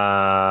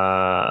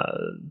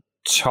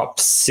top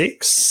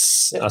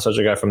 6. I suppose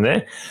we'll go from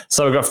there.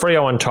 So we've got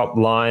Freo on top: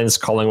 Lions,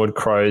 Collingwood,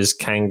 Crows,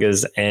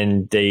 Kangas,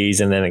 and D's,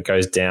 and then it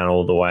goes down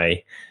all the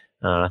way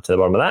to the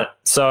bottom of that.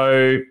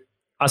 So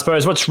I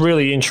suppose what's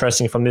really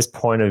interesting from this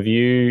point of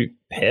view,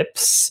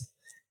 Peps,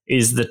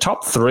 is the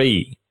top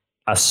 3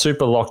 are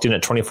super locked in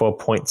at 24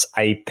 points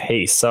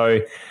apiece. So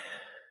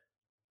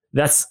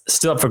that's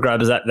still up for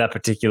grabs at that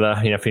particular,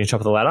 finish top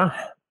of the ladder.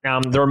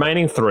 The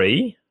remaining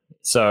 3,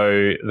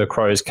 so the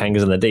Crows,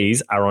 Kangas, and the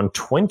D's, are on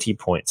 20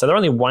 points. So they're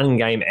only one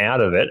game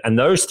out of it, and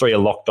those 3 are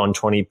locked on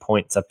 20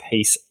 points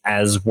apiece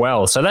as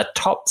well. So that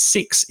top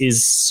 6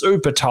 is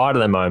super tight at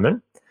the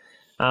moment.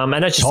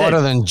 And as you said,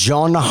 tighter than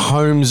John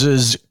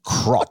Holmes's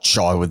crotch,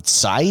 I would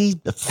say.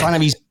 The front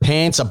of his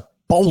pants are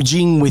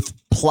bulging with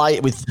play.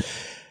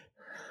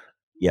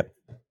 Yep.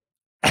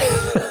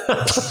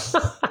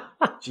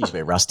 Jeez,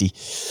 we're rusty.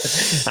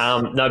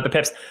 No, but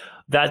perhaps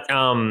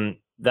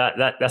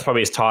that's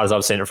probably as tight as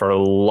I've seen it for a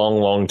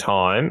long, long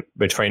time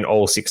between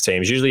all 6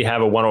 teams. Usually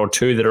have a 1 or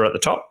 2 that are at the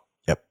top.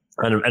 Yep.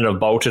 And have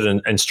bolted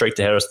and streaked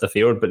ahead of the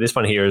field. But this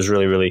one here is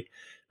really, really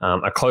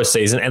a close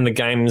season. And the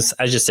games,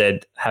 as you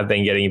said, have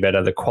been getting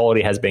better. The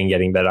quality has been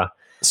getting better.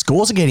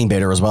 Scores are getting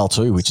better as well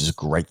too, which is a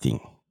great thing.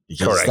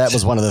 Because Correct. That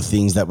was one of the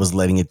things that was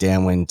letting it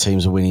down when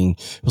teams were winning.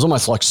 It was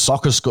almost like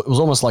soccer. It was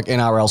almost like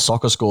NRL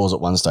soccer scores at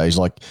one stage,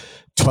 like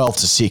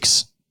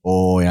 12-6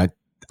 or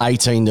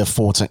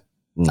 18-14.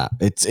 No,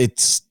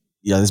 it's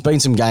there's been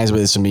some games where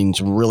there's been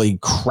some really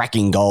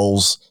cracking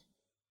goals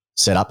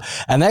set up.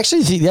 And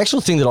actually, the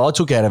actual thing that I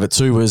took out of it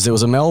too was there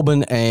was a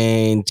Melbourne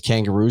and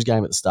Kangaroos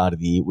game at the start of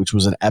the year, which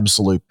was an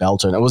absolute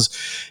belter. And it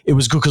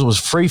was good because it was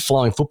free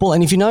flowing football.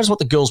 And if you notice what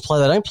the girls play,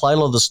 they don't play a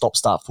lot of the stop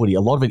start footy.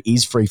 A lot of it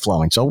is free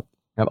flowing. So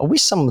I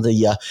wish some of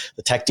the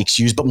tactics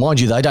used, but mind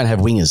you, they don't have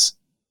wingers.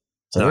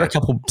 So there are a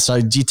couple. So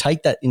do you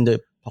take that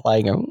into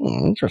play and go,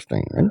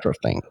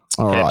 interesting.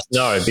 All right.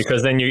 No,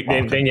 because then you're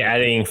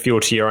adding fuel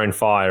to your own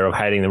fire of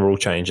hating the rule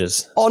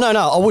changes. Oh, no,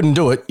 I wouldn't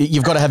do it.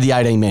 You've got to have the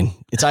 18 men.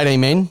 It's 18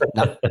 men?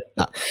 No.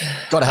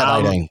 Got to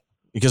have 18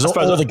 because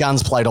all the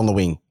guns played on the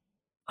wing.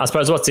 I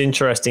suppose what's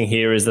interesting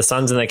here is the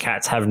Suns and the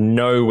Cats have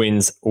no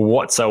wins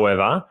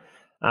whatsoever.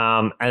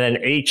 And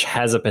then each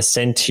has a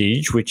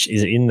percentage which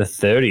is in the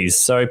 30s.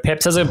 So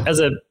Peps, as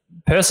a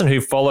person who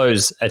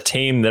follows a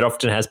team that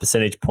often has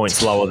percentage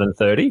points lower than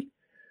 30,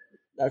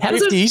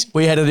 50s,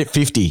 we had it at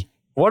 50.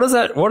 What does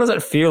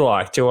that feel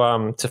like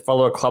to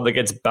follow a club that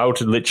gets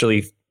belted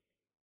literally?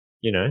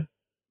 You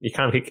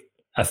can't pick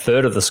a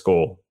third of the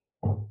score.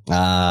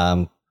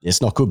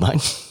 It's not good,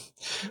 mate.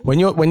 When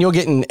you're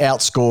getting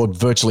outscored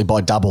virtually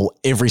by double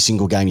every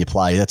single game you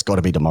play, that's got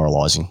to be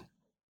demoralising.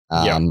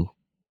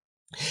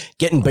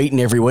 Getting beaten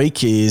every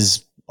week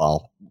is,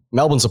 well,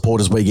 Melbourne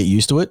supporters, we get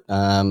used to it.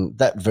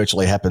 That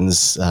virtually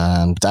happens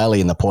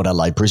daily in the Port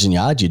Adelaide prison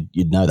yard.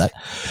 You'd know that.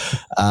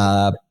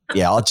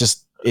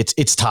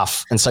 It's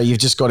tough. And so you've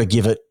just got to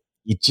give it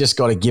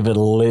a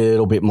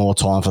little bit more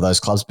time for those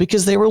clubs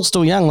because they're all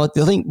still young. Like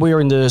I think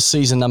we're into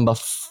season number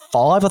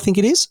 5, I think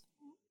it is.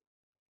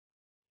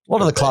 A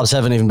lot of the clubs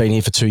haven't even been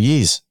here for 2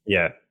 years.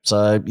 Yeah.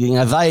 So,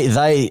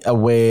 they are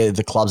where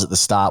the clubs at the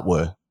start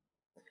were.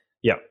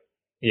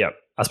 Yep.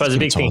 I suppose the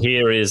big thing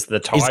here is the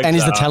Tigers.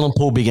 Is the talent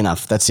pool big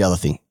enough? That's the other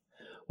thing.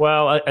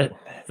 Well,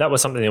 that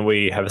was something that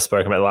we have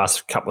spoken about the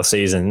last couple of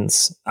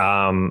seasons.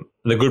 The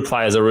good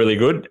players are really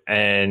good,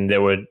 and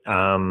there were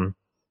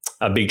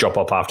a big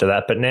drop-off after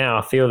that. But now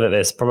I feel that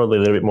there's probably a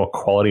little bit more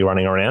quality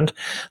running around.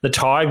 The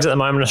Tigers at the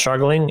moment are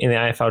struggling in the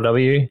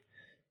AFLW.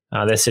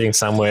 They're sitting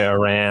somewhere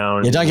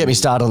around. Yeah, don't get me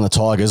started on the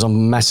Tigers.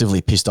 I'm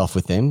massively pissed off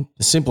with them.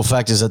 The simple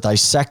fact is that they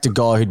sacked a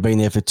guy who'd been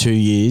there for 2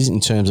 years in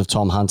terms of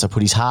Tom Hunter,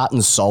 put his heart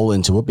and soul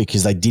into it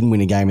because they didn't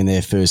win a game in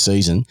their first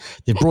season.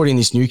 They've brought in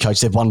this new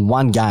coach. They've won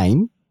one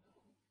game.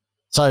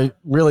 So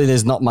really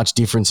there's not much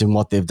difference in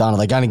what they've done. Are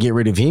they going to get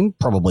rid of him?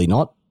 Probably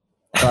not.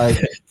 So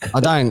I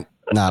don't.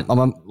 No,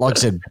 like I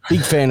said,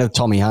 big fan of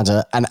Tommy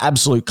Hunter, an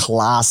absolute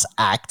class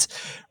act,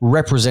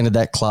 represented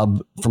that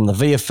club from the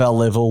VFL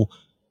level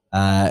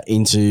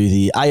into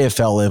the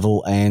AFL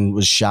level and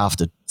was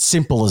shafted.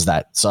 Simple as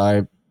that.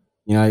 So,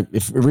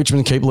 if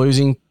Richmond keep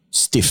losing,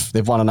 stiff.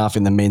 They've won enough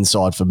in the men's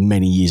side for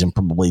many years and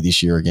probably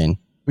this year again,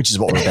 which is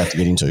what we're about to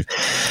get into.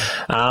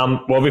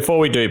 Well, before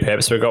we do,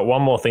 Peps, we've got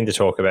one more thing to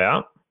talk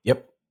about.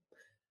 Yep.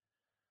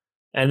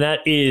 And that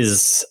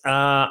is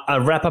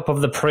a wrap-up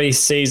of the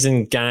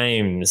pre-season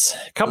games.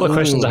 A couple of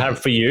questions I have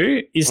for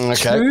you. Is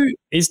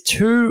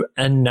two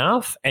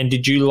enough? And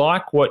did you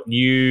like what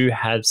you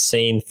have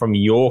seen from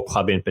your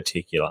club in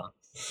particular?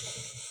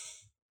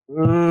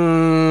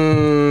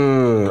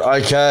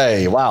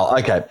 Okay. Wow.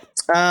 Okay.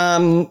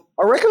 I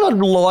reckon I'd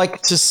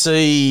like to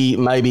see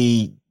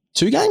maybe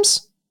 2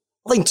 games.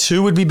 I think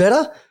 2 would be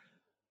better.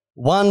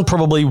 1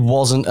 probably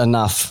wasn't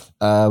enough.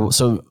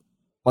 So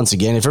once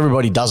again, if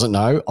everybody doesn't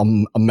know,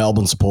 I'm a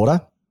Melbourne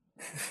supporter,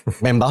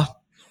 member. I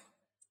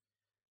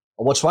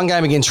watched 1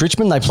 game against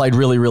Richmond. They played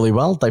really, really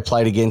well. They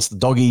played against the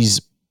Doggies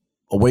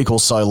a week or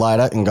so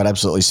later and got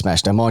absolutely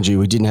smashed. Now, mind you,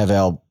 we didn't have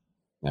I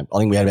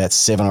think we had about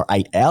 7 or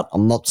 8 out.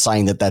 I'm not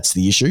saying that that's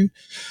the issue,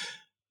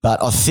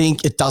 but I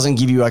think it doesn't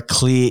give you a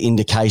clear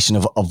indication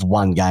of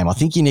 1 game. I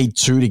think you need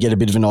 2 to get a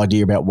bit of an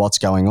idea about what's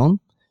going on.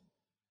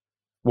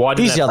 Why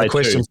didn't here's the other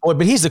question for you,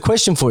 but here's the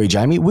question for you,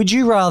 Jamie. Would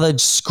you rather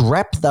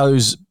scrap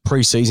those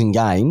preseason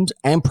games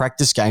and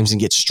practice games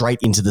and get straight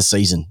into the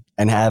season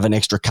and have an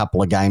extra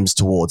couple of games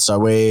towards?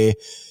 So I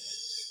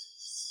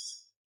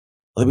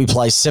think we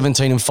play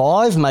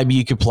 17-5. Maybe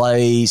you could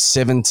play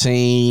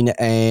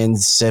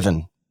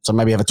 17-7. So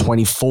maybe have a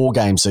 24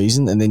 game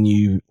season and then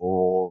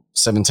or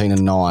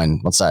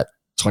 17-9. What's that?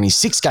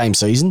 26 game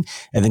season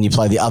and then you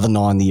play the other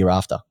 9 the year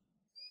after.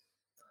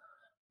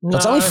 No,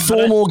 it's only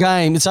 4 more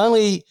games. It's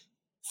only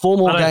 4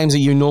 more games that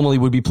you normally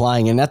would be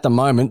playing. And at the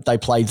moment, they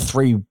played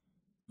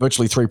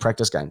virtually 3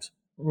 practice games.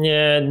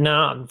 Yeah,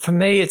 no, for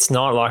me, it's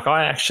not. Like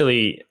there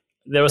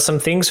were some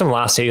things from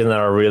last season that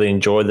I really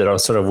enjoyed that I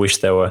sort of wish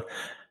they were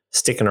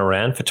sticking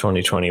around for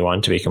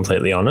 2021, to be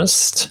completely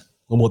honest.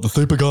 And what, the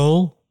super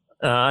goal?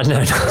 No.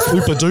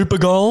 Super duper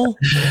goal?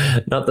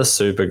 Not the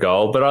super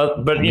goal, but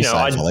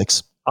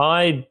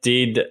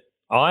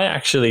I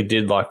actually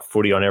did like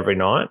footy on every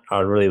night. I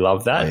really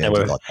love that. Yeah, and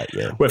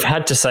we've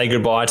had to say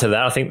goodbye to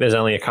that. I think there's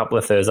only a couple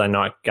of Thursday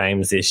night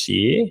games this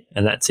year,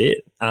 and that's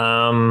it.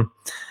 But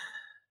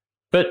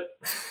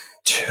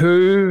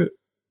 2,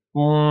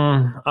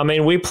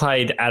 we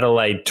played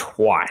Adelaide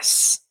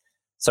twice.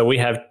 So we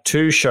have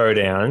 2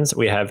 showdowns.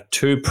 We have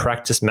 2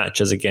 practice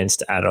matches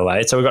against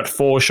Adelaide. So we've got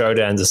 4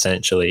 showdowns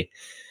essentially.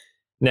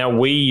 Now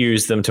we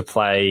use them to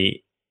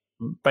play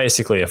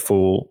basically a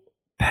full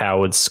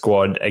powered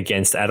squad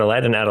against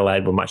Adelaide, and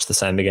Adelaide were much the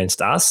same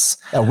against us.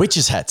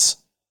 Witches' hats.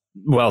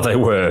 Well, they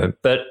were.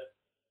 But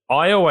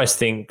I always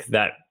think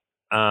that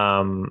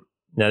now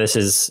this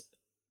is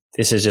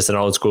just an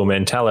old school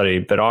mentality,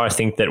 but I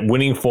think that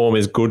winning form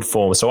is good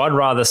form. So I'd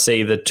rather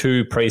see the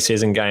 2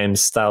 preseason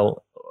games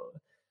still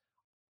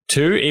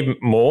 2, even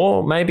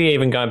more, maybe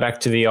even going back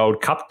to the old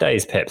Cup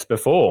days, Peps,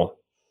 before.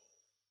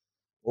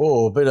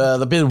 Oh, bit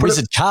of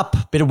Wizard Cup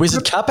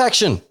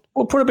action.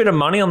 Well, put a bit of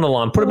money on the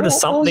line. Put a bit of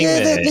something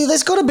there.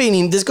 There's got to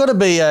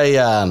be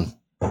a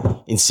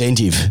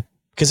incentive,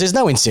 because there's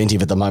no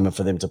incentive at the moment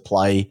for them to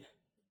play.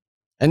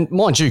 And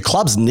mind you,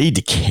 clubs need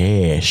the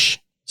cash,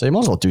 so you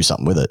might as well do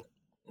something with it.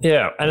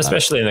 Yeah, and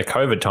especially in the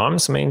COVID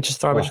times. I mean, just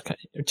throw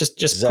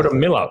just exactly. Put a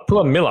mill up. Put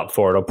a mill up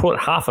for it, or put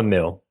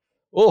 $500,000.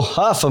 Oh,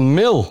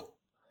 $500,000.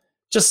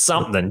 Just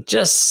something.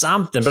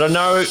 But I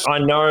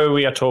know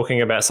we are talking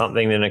about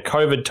something in a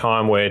COVID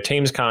time where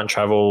teams can't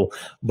travel,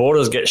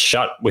 borders get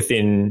shut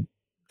within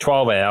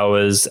 12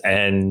 hours,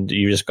 and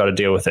you just got to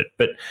deal with it.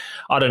 But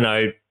I don't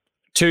know.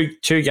 Two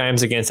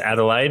games against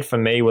Adelaide for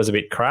me was a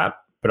bit crap,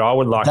 but I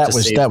would like to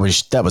see that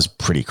was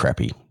pretty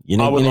crappy. You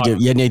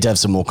need to have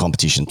some more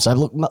competition. So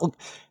look,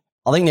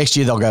 I think next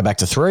year they'll go back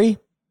to 3.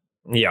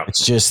 Yeah.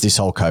 It's just this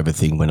whole COVID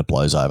thing when it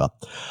blows over.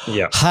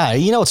 Yeah. Hey,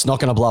 you know what's not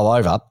going to blow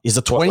over is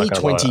the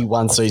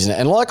 2021 season.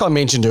 And like I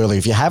mentioned earlier,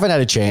 if you haven't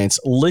had a chance,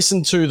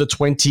 listen to the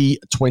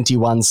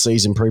 2021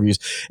 season previews.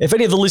 If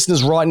any of the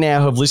listeners right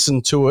now have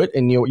listened to it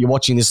and you're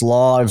watching this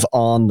live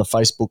on the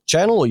Facebook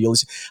channel, or you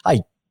listen,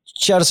 hey,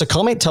 shout us a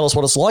comment, tell us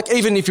what it's like.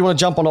 Even if you want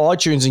to jump onto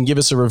iTunes and give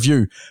us a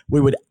review,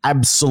 we would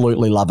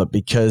absolutely love it,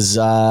 because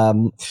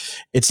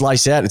it's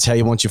laced out. It's how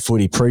you want your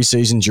footy,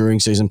 pre-season,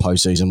 during season,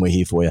 post-season. We're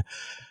here for you.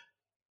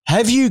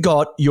 Have you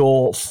got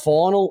your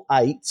final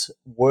 8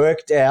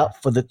 worked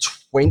out for the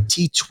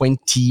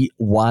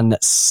 2021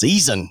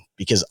 season?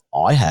 Because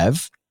I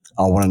have.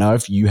 I want to know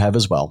if you have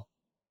as well.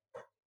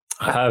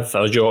 I have. That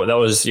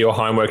was your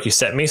homework you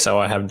set me, so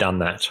I have done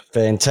that.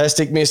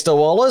 Fantastic, Mr.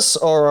 Wallace.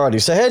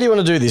 Alrighty. So how do you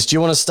want to do this? Do you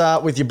want to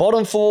start with your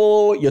bottom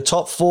four, your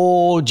top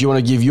four? Do you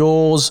want to give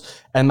yours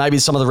and maybe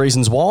some of the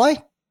reasons why?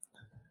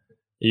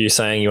 Are you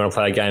saying you want to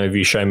play a game of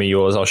you show me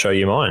yours, I'll show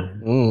you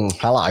mine?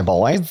 Hello,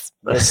 boys.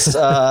 Yes.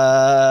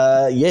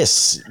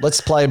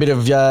 Let's play a bit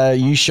of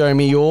you show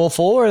me your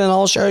four and then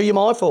I'll show you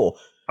my four.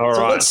 All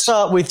So right. let's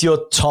start with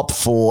your top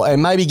four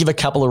and maybe give a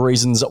couple of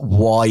reasons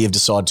why you've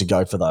decided to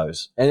go for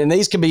those. And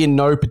these can be in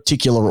no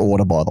particular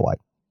order, by the way.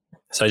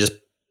 So just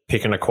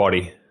picking a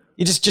quaddie.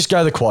 You just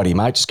go the quaddie,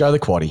 mate. Just go the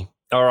quaddie.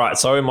 All right.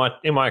 So in my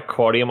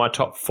quaddie, in my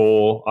top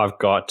four, I've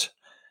got.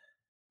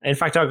 In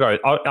fact,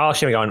 I'll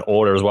actually go in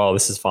order as well.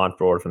 This is fine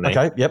for order for me.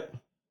 Okay, yep.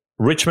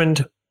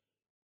 Richmond,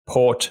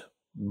 Port,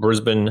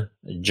 Brisbane,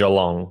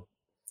 Geelong,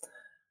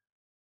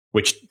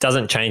 which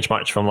doesn't change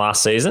much from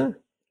last season.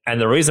 And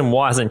the reason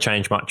why it hasn't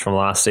changed much from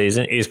last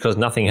season is because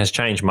nothing has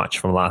changed much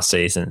from last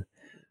season.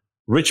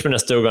 Richmond are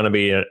still going to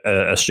be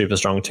a super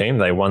strong team.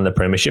 They won the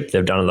premiership.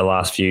 They've done it the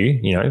last few,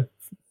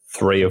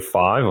 3 of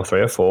 5 or 3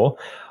 or 4.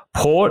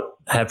 Port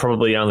have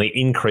probably only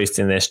increased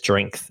in their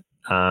strength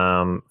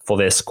for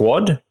their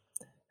squad,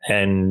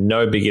 and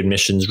no big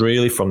admissions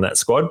really from that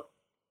squad.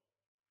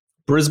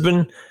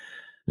 Brisbane,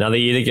 another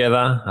year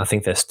together. I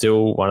think they're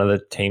still one of the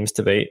teams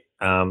to beat.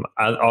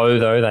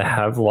 Although they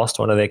have lost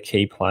one of their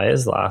key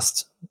players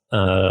last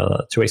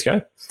 2 weeks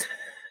ago.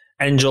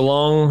 And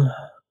Geelong,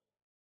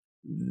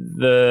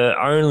 the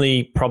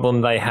only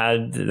problem they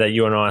had that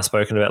you and I have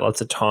spoken about lots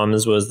of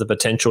times was the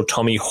potential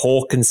Tommy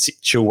Hawkins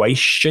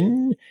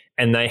situation,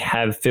 and they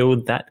have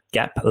filled that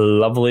gap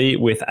lovely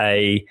with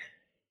a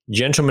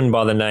gentleman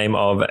by the name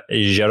of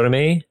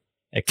Jeremy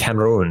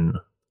Cameron.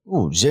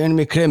 Oh,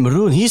 Jeremy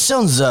Cameron. He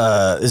sounds.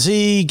 Is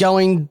he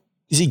going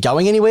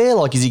anywhere?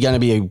 Like, is he going to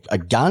be a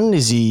gun?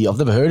 Is he? I've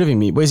never heard of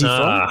him. Where's he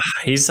from?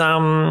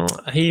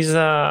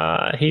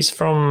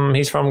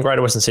 He's from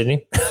Greater Western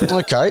Sydney.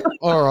 Okay,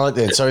 all right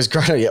then. So he's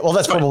great. Yeah. Well,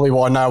 that's probably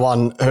why no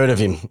one heard of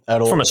him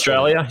at all. From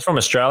Australia. He's from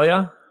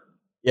Australia.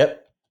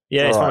 Yep.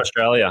 Yeah, he's from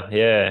Australia.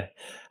 Yeah.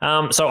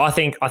 So I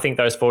think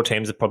those 4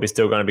 teams are probably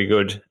still going to be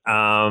good.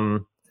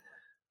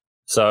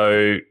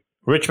 So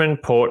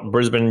Richmond, Port,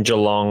 Brisbane,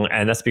 Geelong,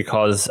 and that's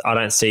because I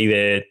don't see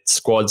their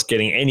squads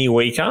getting any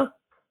weaker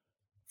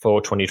for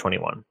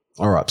 2021.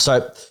 All right.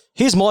 So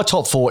here's my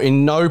top 4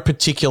 in no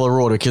particular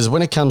order, because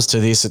when it comes to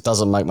this, it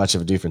doesn't make much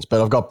of a difference.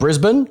 But I've got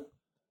Brisbane,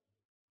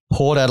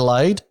 Port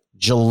Adelaide,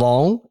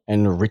 Geelong,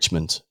 and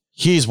Richmond.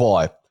 Here's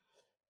why.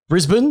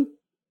 Brisbane,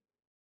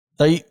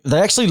 they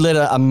actually let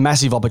a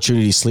massive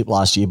opportunity slip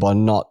last year by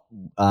not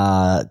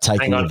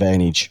taking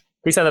advantage.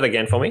 Can you say that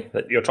again for me?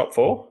 Your top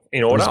 4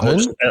 in order?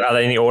 Are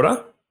they in the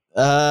order?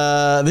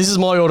 This is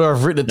my order.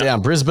 I've written it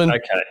down. Brisbane,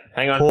 okay.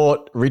 Hang on.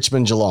 Port,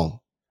 Richmond, Geelong.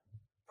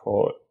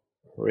 Port,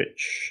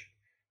 Rich,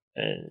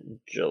 and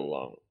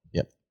Geelong.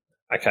 Yep.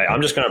 Okay,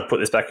 I'm just going to put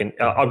this back in.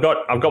 I've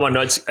got my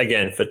notes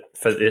again for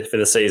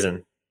the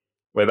season.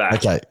 We're back.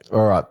 Okay,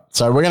 all right.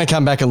 So we're going to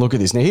come back and look at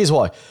this. Now, here's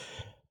why.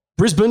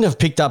 Brisbane have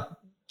picked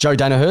up Joe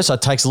Danaher, so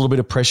it takes a little bit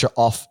of pressure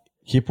off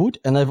Hipwood,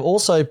 and they've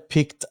also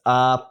picked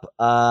up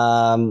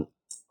the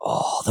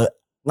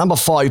number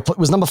 5. It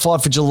was number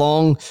 5 for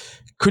Geelong.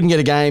 Couldn't get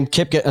a game.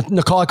 Kept getting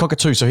Nakai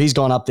Cockatoo, so he's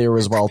gone up there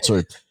as well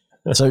too.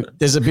 So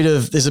there's a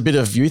bit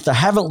of youth. They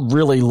haven't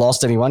really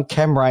lost anyone.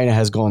 Cam Rayner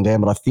has gone down,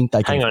 but I think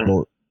they can. Hang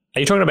on. Are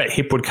you talking about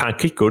Hipwood can't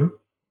kick good?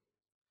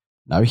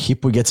 No,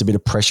 Hipwood gets a bit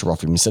of pressure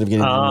off him. Instead of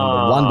getting the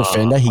number 1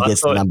 defender, he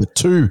gets the number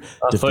 2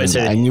 defender.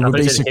 And you would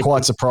be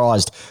quite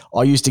surprised.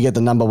 I used to get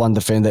the number 1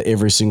 defender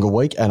every single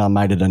week, and I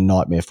made it a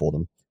nightmare for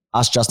them.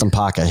 Ask Justin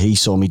Parker. He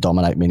saw me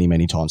dominate many,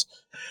 many times.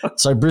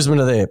 So Brisbane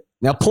are there.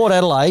 Now, Port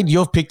Adelaide,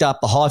 you've picked up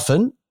the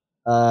hyphen,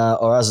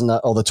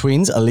 or the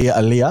twins,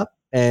 Aaliyah,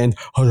 and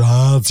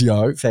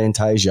Horatio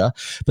Fantasia.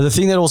 But the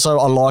thing that also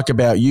I like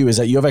about you is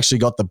that you've actually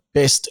got the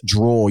best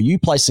draw. You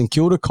play St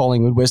Kilda,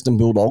 Collingwood, Western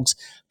Bulldogs,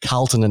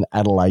 Carlton and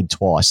Adelaide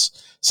twice.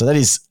 So that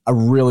is a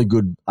really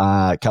good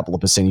couple of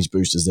percentage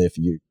boosters there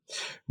for you.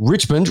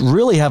 Richmond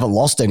really haven't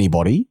lost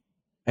anybody,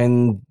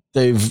 and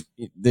they've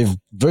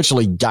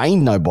virtually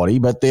gained nobody,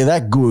 but they're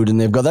that good and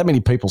they've got that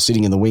many people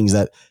sitting in the wings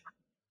that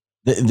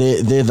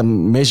they're the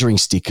measuring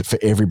stick for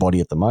everybody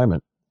at the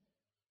moment.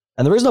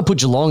 And the reason I put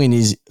Geelong in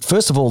is,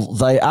 first of all,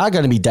 they are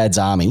going to be Dad's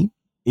Army.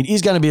 It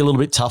is going to be a little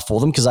bit tough for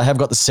them because they have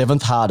got the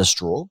 7th hardest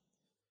draw.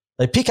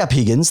 They pick up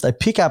Higgins. They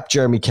pick up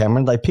Jeremy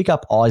Cameron. They pick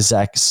up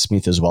Isaac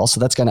Smith as well.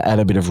 So that's going to add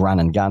a bit of run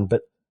and gun.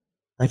 But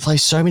they play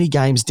so many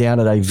games down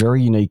at a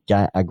very unique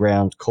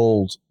ground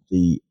called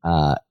the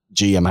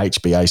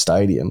GMHBA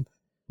Stadium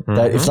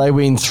that if they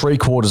win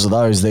 3/4 of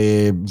those,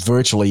 they're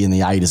virtually in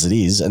the 8 as it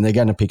is, and they're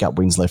going to pick up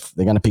wins left.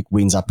 They're going to pick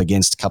wins up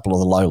against a couple of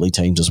the lowly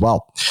teams as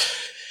well.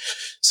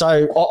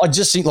 So I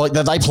just think like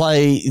that they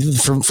play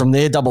from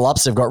their double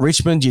ups. They've got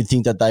Richmond. You'd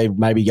think that they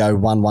maybe go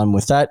 1-1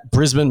 with that.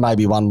 Brisbane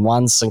maybe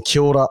 1-1. St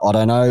Kilda, I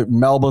don't know.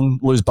 Melbourne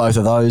lose both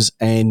of those,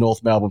 and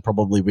North Melbourne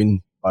probably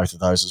win both of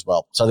those as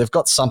well. So they've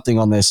got something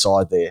on their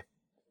side there.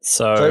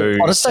 So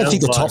I just don't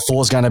think the top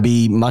 4 is going to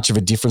be much of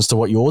a difference to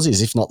what yours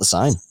is, if not the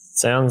same.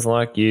 Sounds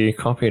like you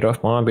copied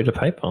off my bit of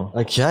paper.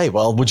 Okay,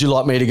 well, would you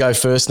like me to go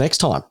first next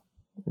time?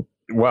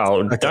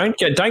 Well, don't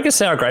get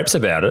sour grapes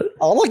about it.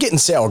 I'm not getting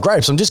sour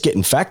grapes. I'm just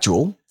getting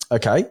factual.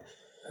 Okay.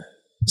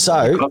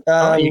 So,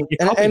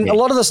 and a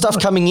lot of the stuff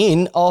coming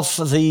in off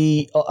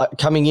the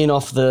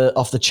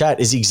chat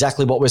is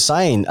exactly what we're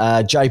saying.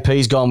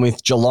 JP's gone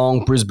with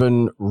Geelong,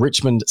 Brisbane,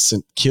 Richmond,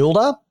 St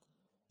Kilda.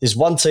 There's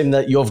one team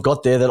that you've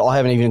got there that I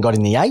haven't even got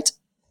in the 8.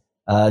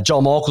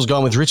 Joel Michael's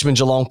gone with Richmond,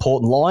 Geelong,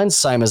 Port and Lions,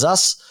 same as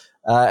us.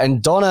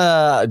 And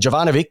Donna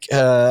Jovanovic,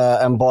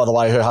 and by the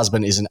way, her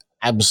husband is an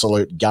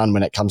absolute gun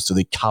when it comes to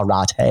the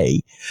karate.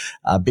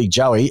 Big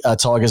Joey,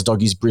 Tigers,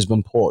 Doggies,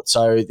 Brisbane, Port.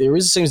 So there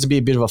seems to be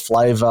a bit of a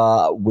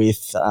flavour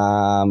with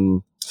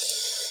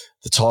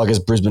the Tigers,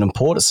 Brisbane and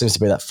Port. It seems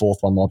to be that fourth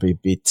one might be a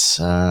bit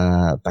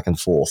back and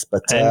forth.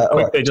 But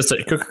quickly, just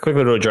a quick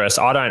little address.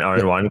 I don't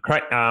own one.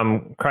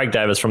 Craig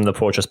Davis from the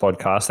Porches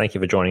podcast. Thank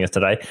you for joining us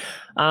today.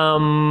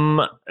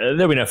 There'll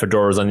be no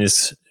fedoras on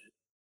this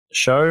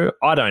show.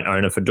 I don't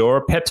own a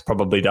fedora. Peps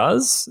probably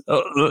does.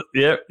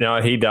 Yep,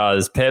 no, he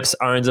does. Peps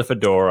owns a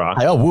fedora.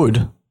 Hey, I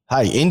would.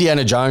 Hey,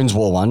 Indiana Jones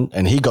wore one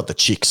and he got the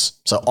chicks,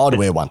 so I'd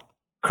wear one.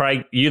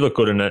 Craig, you look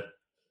good in it.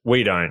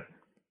 We don't.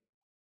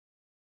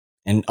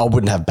 And I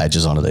wouldn't have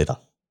badges on it either.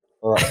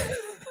 All right.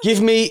 Do you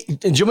want me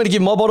to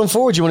give my bottom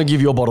 4 or do you want to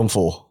give your bottom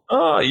 4?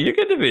 Oh, you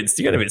get a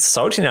bit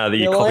salty now that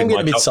you I'm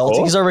getting a bit salty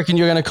because I reckon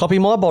you're going to copy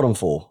my bottom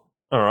 4.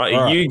 All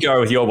right, you go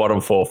with your bottom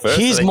 4 first.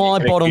 Here's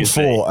my bottom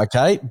 4,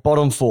 okay?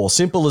 Bottom 4.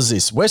 Simple as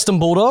this. Western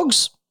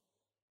Bulldogs.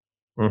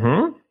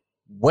 Mm-hmm.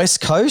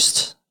 West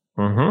Coast.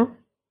 Mm-hmm.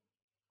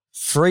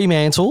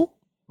 Fremantle.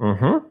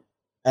 Mm-hmm.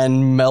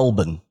 And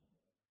Melbourne.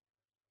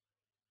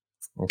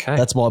 Okay.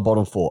 That's my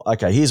bottom 4.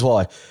 Okay, here's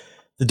why.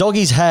 The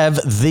Doggies have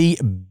the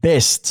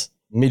best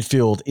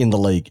midfield in the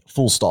league,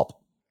 full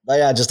stop.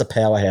 They are just a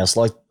powerhouse.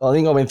 Like, I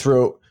think I went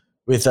through it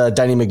with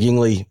Danny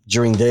McGinley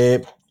during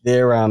their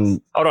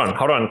Hold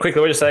on. Quickly,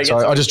 what did you say again?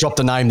 Sorry, I just dropped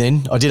a name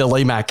then. I did a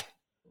Lee Mack.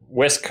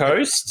 West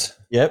Coast.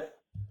 Yep.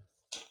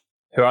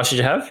 Who else did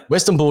you have?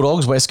 Western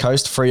Bulldogs, West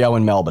Coast, Freo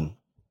and Melbourne.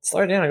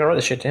 Slow down. I got to write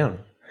this shit down.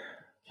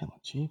 Come on,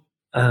 gee.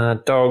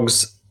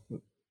 Dogs.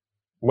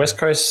 West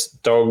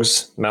Coast,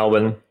 Dogs,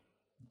 Melbourne.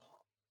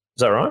 Is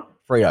that right?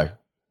 Freo,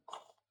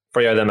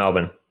 then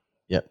Melbourne.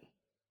 Yep.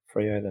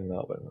 Freo, then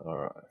Melbourne. All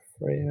right.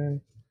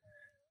 Freo.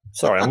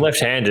 Sorry, I'm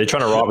left-handed,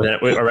 trying to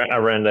write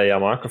around a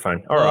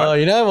microphone. All right. Oh,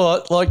 you know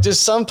what? Like,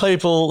 just some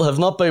people have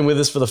not been with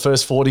us for the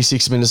first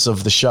 46 minutes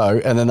of the show,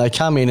 and then they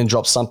come in and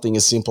drop something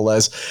as simple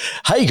as,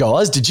 hey,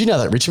 guys, did you know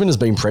that Richmond has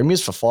been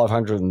premiers for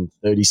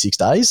 536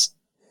 days?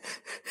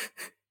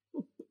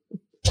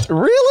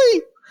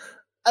 Really?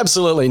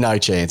 Absolutely no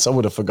chance. I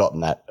would have forgotten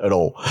that at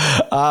all.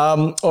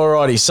 All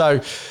righty, so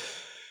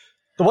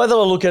the way that I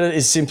look at it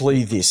is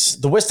simply this.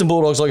 The Western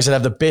Bulldogs, like I said,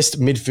 have the best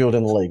midfield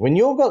in the league. When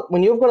you've got a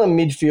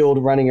midfield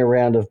running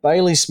around of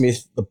Bailey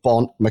Smith, the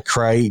Bont,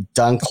 McRae,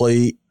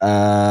 Dunkley,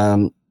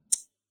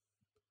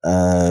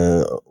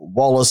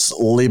 Wallace,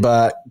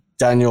 Libba,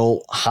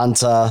 Daniel,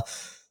 Hunter,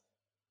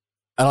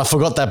 and I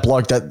forgot that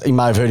bloke that you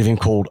may have heard of him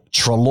called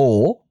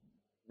Treloar,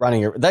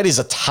 running. That is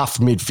a tough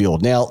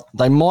midfield. Now,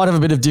 they might have a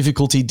bit of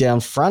difficulty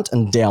down front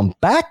and down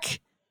back,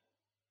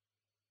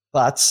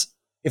 but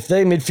if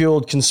their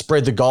midfield can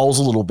spread the goals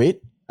a little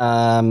bit,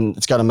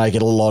 it's going to make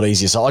it a lot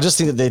easier. So I just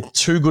think that they're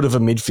too good of a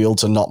midfield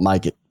to not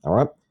make it. All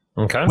right.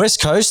 Okay.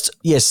 West Coast,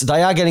 yes,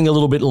 they are getting a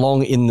little bit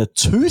long in the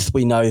tooth.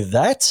 We know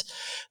that.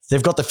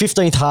 They've got the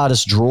 15th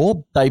hardest draw.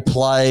 They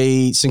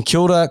play St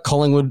Kilda,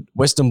 Collingwood,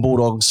 Western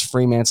Bulldogs,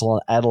 Fremantle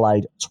and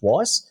Adelaide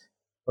twice.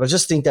 But I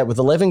just think that with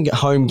 11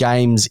 home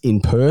games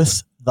in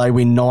Perth, they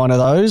win 9 of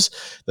those.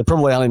 They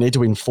probably only need to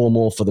win 4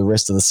 more for the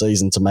rest of the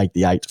season to make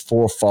the 8,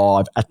 4 or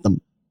 5 at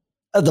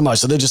the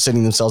most. So they're just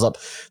setting themselves up.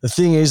 The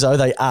thing is, though,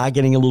 they are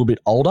getting a little bit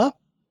older.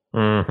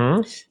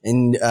 Mm-hmm.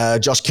 And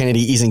Josh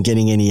Kennedy isn't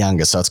getting any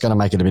younger, so it's going to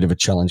make it a bit of a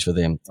challenge for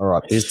them. All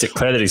right. He's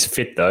declared that he's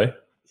fit, though.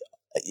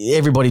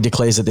 Everybody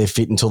declares that they're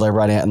fit until they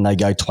run out and they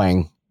go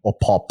twang or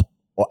pop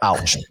or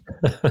ouch.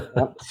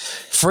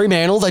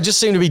 Fremantle, they just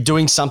seem to be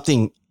doing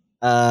something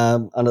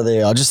under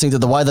there. I just think that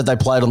the way that they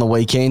played on the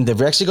weekend, they've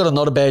actually got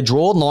not a bad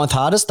draw, 9th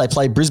hardest. They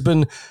play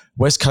Brisbane,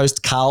 West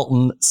Coast,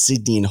 Carlton,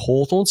 Sydney and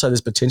Hawthorn, so there's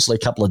potentially a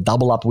couple of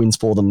double-up wins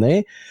for them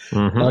there.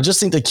 Mm-hmm. And I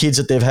just think the kids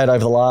that they've had over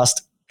the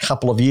last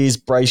couple of years,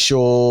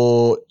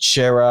 Brayshaw,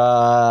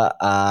 Chera,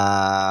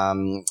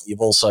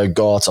 you've also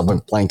got, I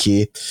went blank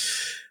here,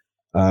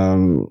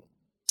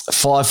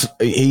 Five,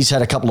 he's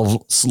had a couple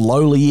of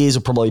slowly years,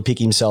 will probably pick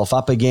himself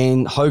up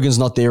again. Hogan's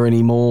not there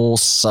anymore,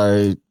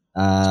 so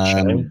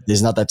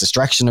there's not that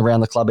distraction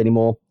around the club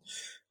anymore.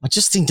 I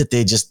just think that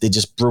they're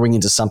just brewing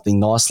into something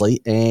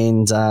nicely,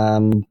 and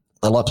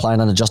they like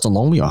playing under Justin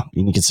Longmuir.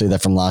 And you can see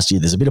that from last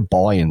year. There's a bit of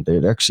buy-in.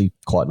 They're actually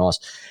quite nice.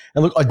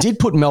 And look, I did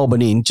put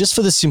Melbourne in just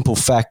for the simple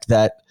fact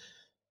that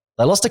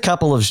they lost a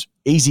couple of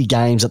easy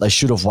games that they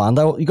should have won.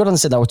 You got to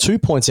understand they were 2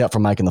 points out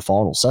from making the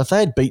finals. So if they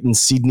had beaten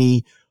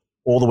Sydney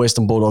or the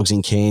Western Bulldogs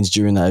in Cairns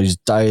during those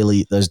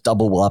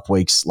double up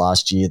weeks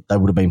last year, they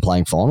would have been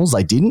playing finals.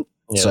 They didn't.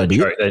 Yeah, so be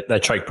it. they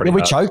choked pretty Yeah,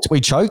 we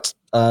hard. choked.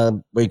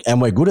 And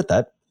we're good at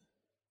that.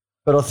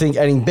 But I think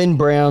adding Ben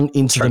Brown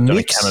into Choked the on a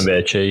mix.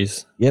 camembert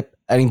cheese. Yep.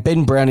 Adding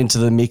Ben Brown into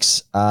the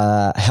mix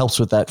helps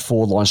with that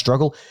forward line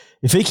struggle.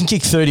 If he can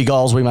kick 30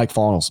 goals, we make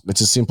finals.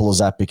 It's as simple as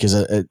that because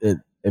it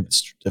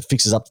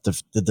fixes up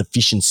the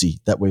deficiency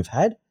that we've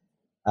had.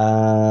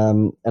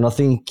 And I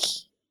think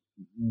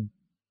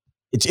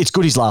it's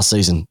good his last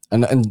season.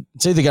 And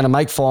it's either going to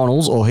make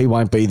finals or he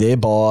won't be there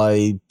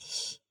by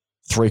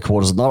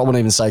 3/4 of the night. I wouldn't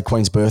even say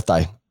Queen's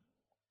birthday.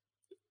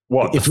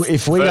 What? If we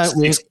first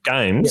don't win 6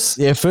 games?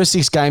 Yeah, first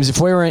 6 games. If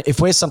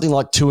we're something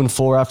like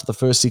 2-4 after the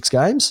first 6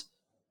 games,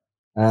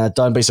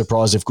 don't be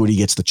surprised if Goody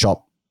gets the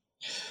chop.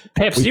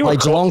 Peps, We you were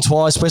played Geelong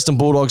twice, Western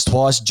Bulldogs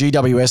twice,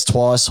 GWS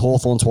twice,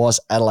 Hawthorn twice,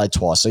 Adelaide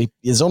twice. So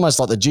it's almost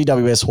like the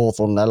GWS,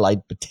 Hawthorn, and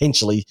Adelaide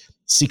potentially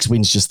 6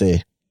 wins just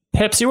there.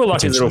 Peps, you were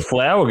like his little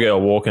flower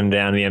girl walking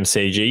down the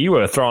MCG. You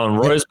were throwing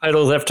rose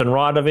petals left and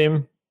right of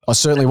him. I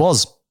certainly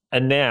was.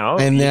 And now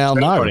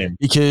No,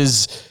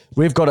 because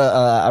we've got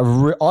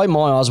in my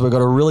eyes, we've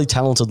got a really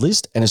talented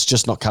list and it's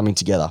just not coming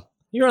together.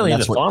 You're only in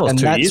the finals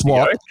 2 years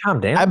ago.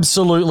 Calm down.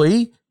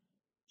 Absolutely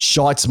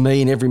shites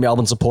me and every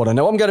Melbourne supporter.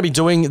 Now I'm going to be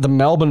doing the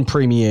Melbourne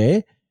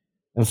premiere,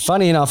 and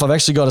funny enough, I've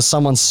actually got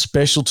someone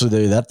special to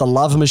do that. The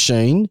Love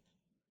Machine,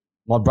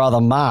 my brother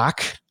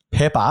Mark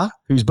Pepper,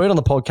 who's been on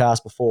the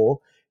podcast before,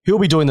 he'll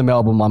be doing the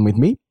Melbourne one with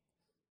me.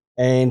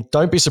 And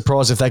don't be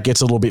surprised if that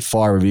gets a little bit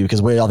fire review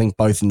because we're, I think,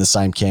 both in the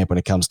same camp when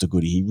it comes to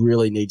Goody. He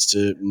really needs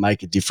to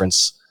make a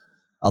difference.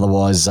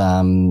 Otherwise,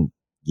 we're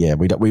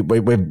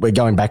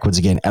going backwards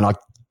again. And I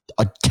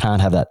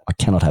can't have that. I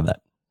cannot have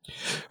that.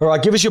 All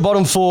right, give us your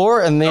bottom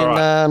 4 and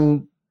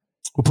then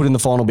we'll put in the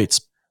final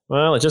bits.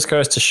 Well, it just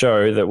goes to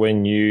show that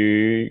when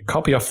you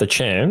copy off the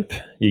champ,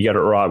 you get it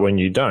right. When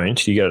you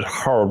don't, you get it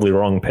horribly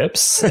wrong,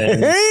 Peps.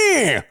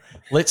 And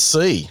let's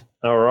see.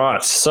 All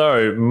right.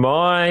 So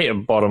my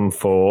bottom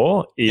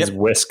 4 is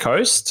West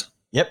Coast.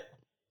 Yep.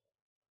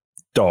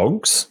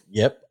 Dogs.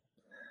 Yep.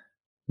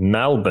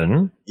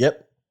 Melbourne.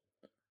 Yep.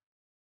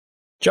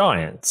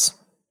 Giants.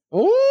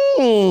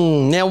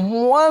 Ooh,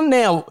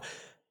 now,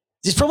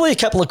 there's probably a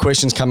couple of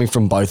questions coming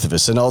from both of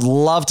us, and I'd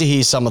love to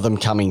hear some of them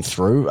coming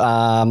through.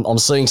 I'm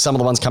seeing some of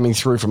the ones coming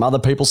through from other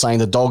people saying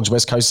the Dogs,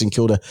 West Coast, and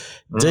Kilda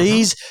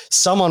D's.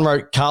 Someone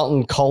wrote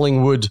Carlton,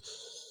 Collingwood.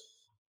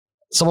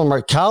 Someone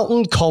wrote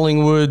Carlton,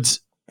 Collingwood,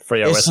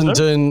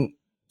 Essendon,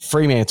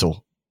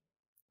 Fremantle.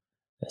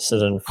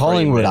 Essendon,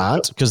 Collingwood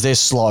aren't because they're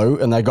slow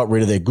and they got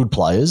rid of their good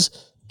players.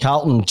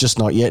 Carlton just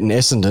not yet, and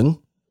Essendon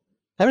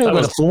haven't even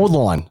got a forward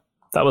line.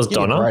 That was Give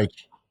me a Donna. break.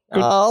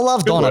 I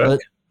love Donna, work.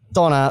 but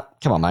Donna,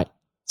 come on, mate.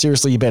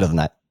 Seriously, you're better than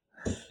that.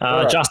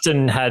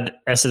 Justin had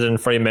Essendon,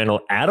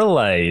 Fremantle,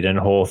 Adelaide, and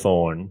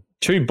Hawthorn.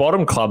 2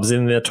 bottom clubs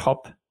in their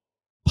top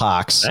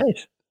Parks.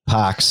 8.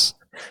 Parks.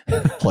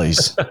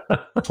 Please.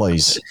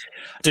 Please.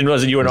 Didn't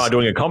realize that you and I are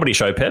doing a comedy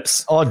show,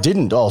 Peps. I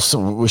didn't. Oh, so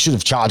we should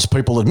have charged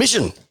people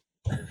admission.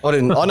 I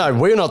didn't. I know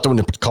we're not doing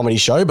a comedy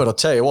show, but I'll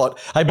tell you what.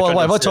 Hey, by the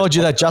way, have I told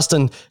you that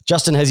Justin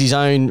has his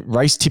own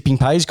race tipping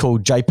page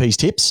called JP's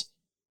Tips?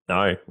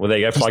 No. Well, there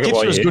you go. His Plug it tips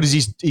while are as you- good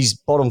as his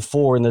bottom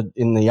 4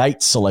 in the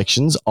 8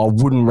 selections. I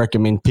wouldn't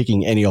recommend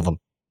picking any of them.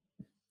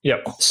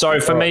 Yep. So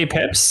for me,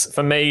 Peps,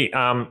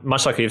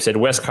 much like you've said,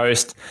 West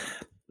Coast,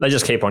 they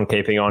just keep on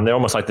keeping on. They're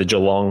almost like the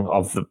Geelong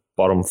of the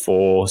bottom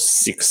 4,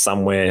 6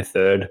 somewhere,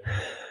 3rd.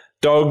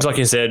 Dogs, like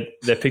you said,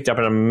 they've picked up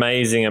an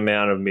amazing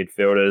amount of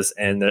midfielders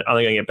and they're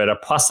only going to get better,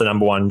 plus the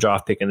number 1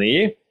 draft pick in the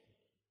year.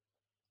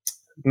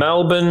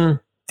 Melbourne,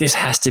 this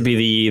has to be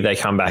the year they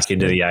come back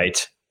into the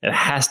 8. It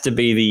has to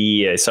be the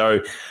year. So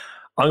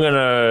I'm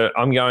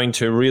going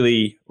to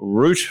really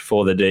root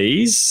for the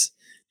D's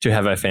to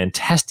have a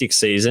fantastic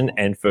season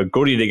and for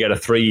Goody to get a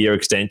 3-year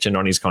extension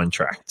on his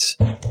contract.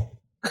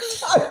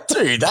 Don't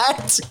do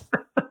that.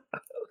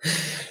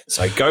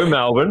 So go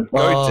Melbourne,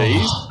 go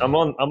D's. I'm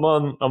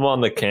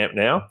on the camp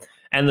now.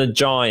 And the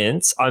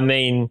Giants, I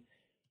mean,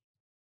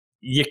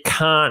 you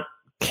can't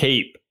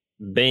keep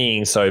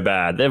being so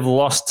bad. They've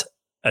lost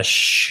a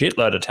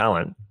shitload of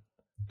talent.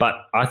 But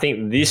I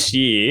think this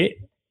year,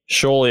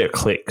 surely it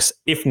clicks.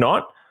 If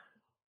not,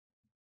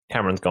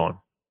 Cameron's gone.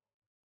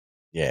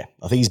 Yeah,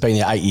 I think he's been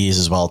there 8 years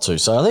as well too.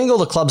 So I think all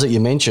the clubs that you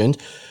mentioned,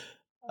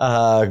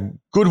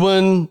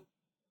 Goodwin,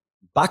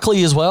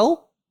 Buckley as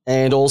well,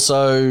 and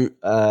also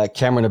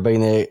Cameron have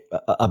been there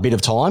a bit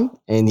of time.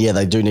 And yeah,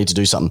 they do need to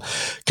do something.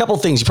 A couple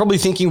of things. You're probably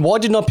thinking, why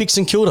didn't I pick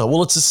St Kilda?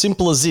 Well, it's as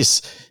simple as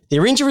this.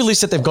 Their injury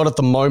list that they've got at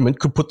the moment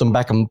could put them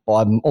back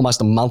by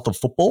almost a month of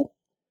football.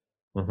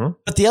 Mm-hmm.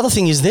 But the other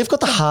thing is they've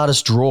got the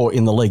hardest draw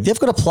in the league. They've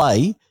got to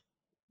play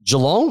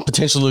Geelong,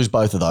 potentially lose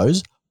both of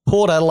those,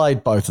 Port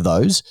Adelaide, both of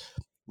those,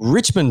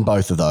 Richmond,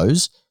 both of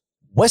those,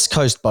 West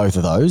Coast, both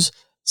of those,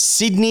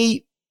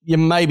 Sydney, you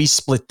maybe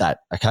split that,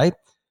 okay?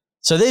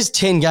 So there's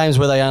 10 games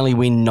where they only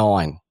win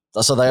 9.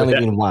 So they only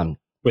win 1.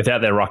 Without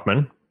their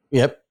ruckman.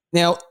 Yep.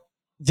 Now,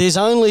 there's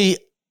only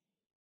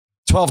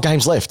 12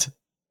 games left.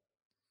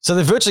 So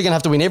they're virtually going to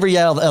have to win every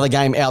other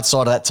game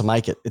outside of that to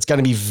make it. It's going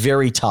to be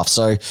very tough.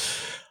 So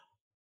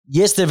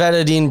Yes, they've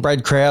added in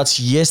Brad Crouch.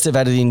 Yes, they've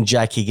added in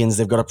Jack Higgins.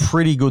 They've got a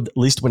pretty good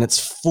list when it's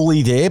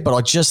fully there, but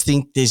I just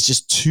think there's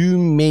just too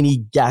many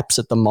gaps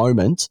at the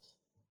moment,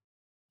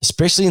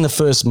 especially in the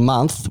first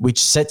month,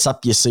 which sets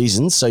up your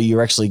season. So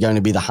you're actually going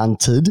to be the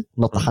hunted,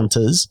 not the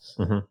hunters,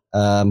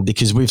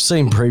 because we've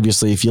seen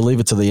previously, if you leave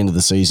it to the end of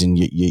the season,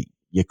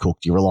 you're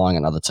cooked. You're relying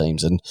on other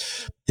teams, and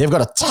they've got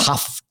a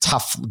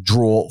tough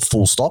draw,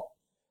 full stop.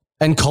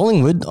 And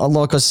Collingwood,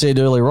 like I said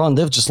earlier on,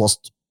 they've just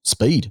lost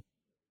speed.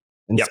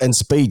 And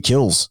speed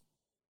kills.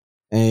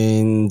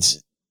 And,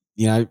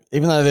 you know,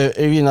 even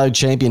though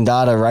Champion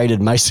Data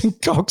rated Mason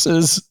Cox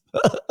as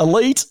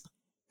elite,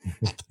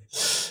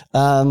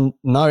 no,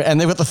 and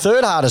they've got the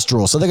third hardest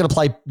draw. So they're going to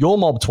play your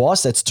mob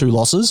twice. That's 2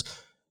 losses.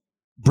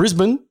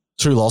 Brisbane,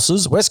 2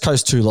 losses. West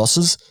Coast, 2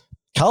 losses.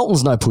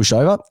 Carlton's no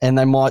pushover, and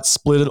they might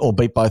split it or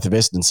beat both of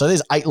Essendon. So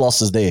there's 8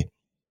 losses there.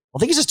 I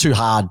think it's just too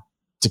hard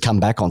to come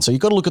back on. So you've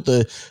got to look at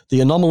the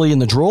anomaly in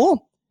the draw.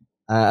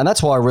 And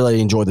that's why I really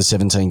enjoyed the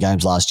 17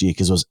 games last year,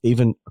 because it was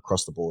even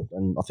across the board.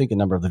 And I think a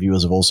number of the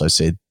viewers have also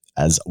said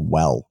as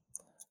well.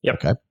 Yep.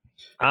 Okay.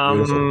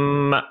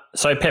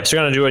 So, Peps, we're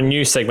going to do a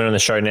new segment on the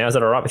show now. Is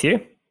that all right with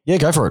you? Yeah,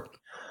 go for it.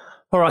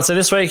 All right. So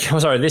this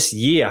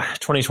year,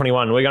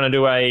 2021, we're going to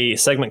do a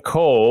segment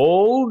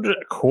called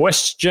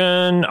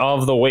Question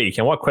of the Week.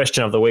 And what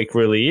Question of the Week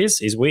really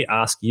is we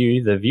ask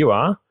you, the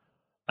viewer,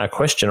 a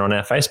question on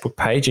our Facebook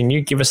page, and you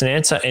give us an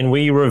answer, and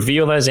we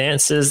reveal those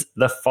answers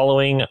the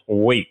following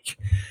week.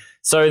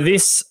 So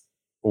this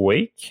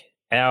week,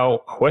 our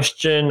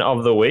question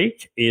of the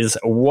week is,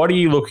 what are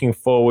you looking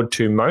forward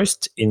to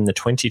most in the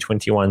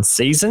 2021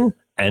 season,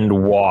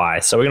 and why?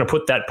 So we're going to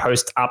put that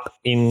post up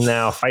in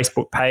our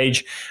Facebook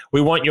page.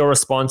 We want your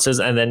responses,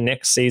 and then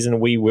next week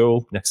we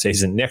will the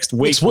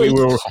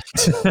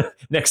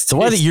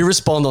way that you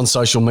respond on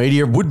social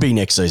media would be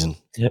next season.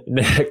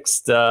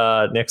 Next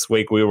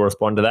week we will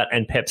respond to that,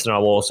 and Peps and I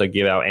will also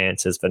give our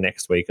answers for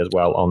next week as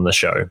well on the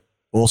show.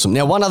 Awesome.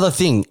 Now, one other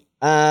thing.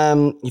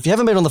 If you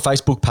haven't been on the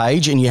Facebook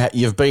page and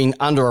you've been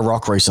under a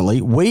rock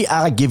recently, we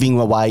are giving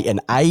away an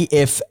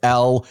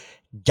AFL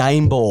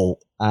game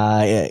ball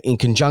in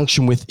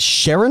conjunction with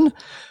Sherrin.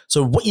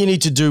 So what you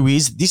need to do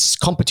is, this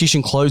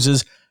competition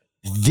closes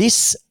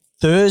this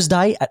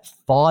Thursday at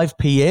 5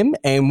 p.m.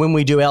 And when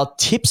we do our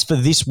tips for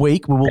this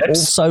week, we will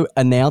also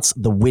announce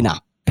the winner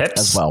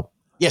as well.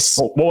 Yes.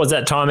 What was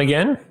that time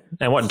again?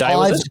 And what day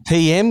was it? 5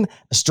 p.m.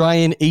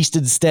 Australian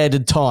Eastern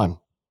Standard Time.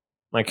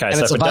 Okay. And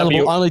so it's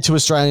available only to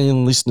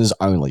Australian listeners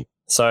only.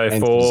 So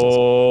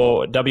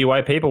for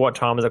WA people, what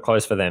time is it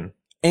closed for them?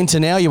 Enter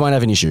now, you won't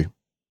have an issue.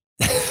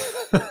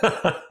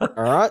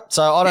 All right.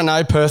 So I don't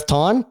know, Perth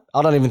time.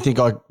 I don't even think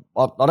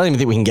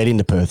we can get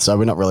into Perth, so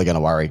we're not really going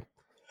to worry.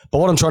 But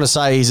what I'm trying to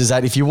say is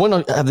that if you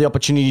want to have the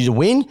opportunity to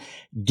win,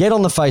 get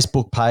on the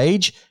Facebook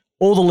page.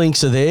 All the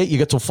links are there. You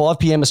got till 5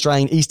 p.m.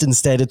 Australian Eastern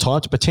Standard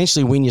Time to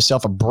potentially win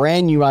yourself a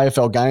brand new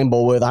AFL game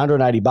ball worth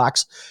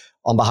 $180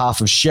 on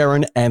behalf of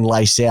Sherrin and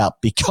Lace Out,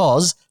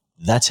 because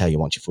that's how you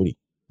want your footy.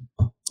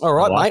 All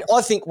right, mate.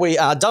 I think we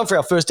are done for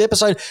our first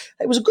episode.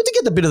 It was good to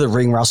get a bit of the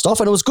ring rust off,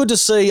 and it was good to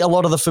see a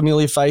lot of the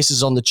familiar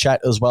faces on the chat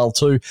as well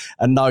too,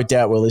 and no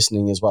doubt we're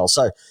listening as well.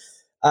 So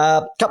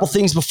a couple of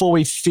things before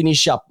we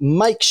finish up.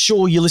 Make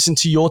sure you listen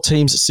to your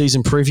team's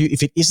season preview.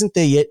 If it isn't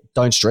there yet,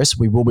 don't stress.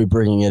 We will be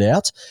bringing it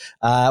out.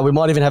 We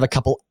might even have a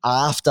couple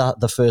after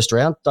the first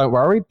round. Don't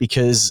worry,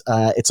 because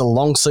it's a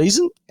long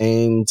season,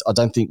 and I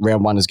don't think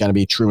round 1 is going to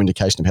be a true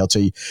indication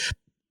of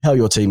how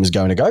your team is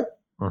going to go.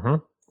 Mm-hmm.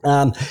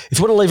 If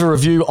you want to leave a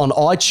review on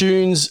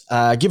iTunes,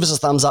 give us a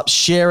thumbs up,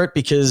 share it,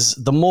 because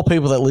the more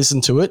people that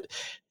listen to it,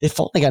 they're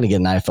finally going to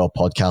get an AFL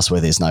podcast where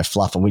there's no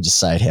fluff and we just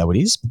say it how it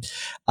is.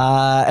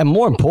 And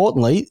more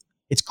importantly,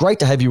 it's great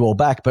to have you all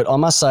back, but I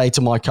must say to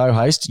my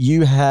co-host,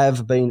 you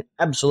have been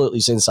absolutely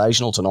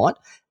sensational tonight,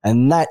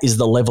 and that is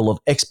the level of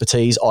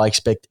expertise I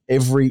expect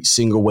every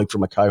single week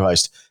from a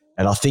co-host,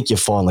 and I think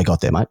you've finally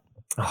got there, mate.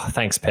 Oh,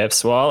 thanks,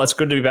 Peps. Well, it's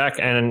good to be back,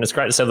 and it's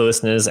great to see the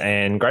listeners,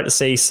 and great to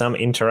see some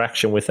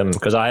interaction with them,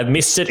 because I have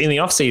missed it in the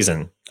off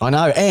season. I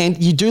know,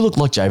 and you do look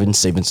like Jaden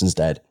Stevenson's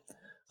dad.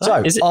 So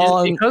is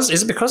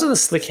it because of the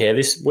slick hair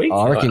this week?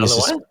 I reckon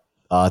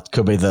it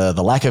could be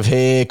the lack of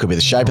hair, could be the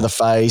shape of the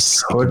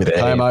face, could be the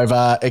comb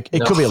over. It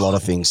could be a lot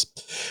of things.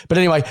 But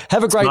anyway,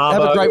 have a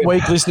great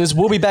week, listeners.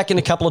 We'll be back in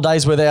a couple of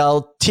days with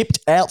our tipped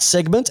out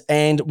segment,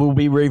 and we'll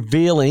be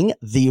revealing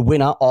the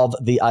winner of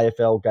the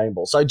AFL game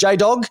ball. So,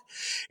 J-Dog,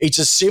 it's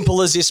as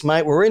simple as this,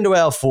 mate. We're into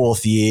our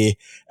 4th year,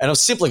 and I've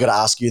simply got to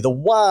ask you the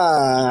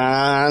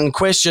one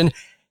question: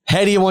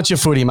 how do you want your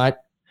footy, mate?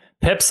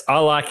 Peps, I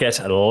like it.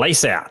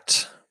 Lace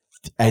out.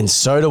 And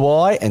so do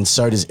I, and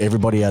so does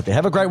everybody out there.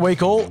 Have a great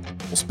week, all.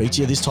 We'll speak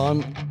to you this time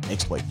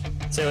next week.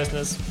 See you,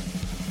 listeners.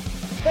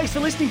 Thanks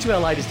for listening to our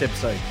latest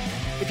episode.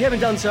 If you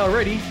haven't done so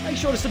already, make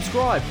sure to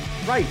subscribe,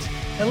 rate,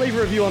 and leave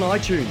a review on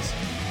iTunes.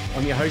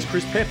 I'm your host,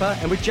 Chris Pepper,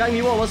 and with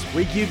Jamie Wallace,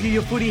 we give you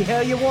your footy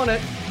how you want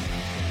it.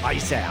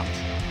 Peace out.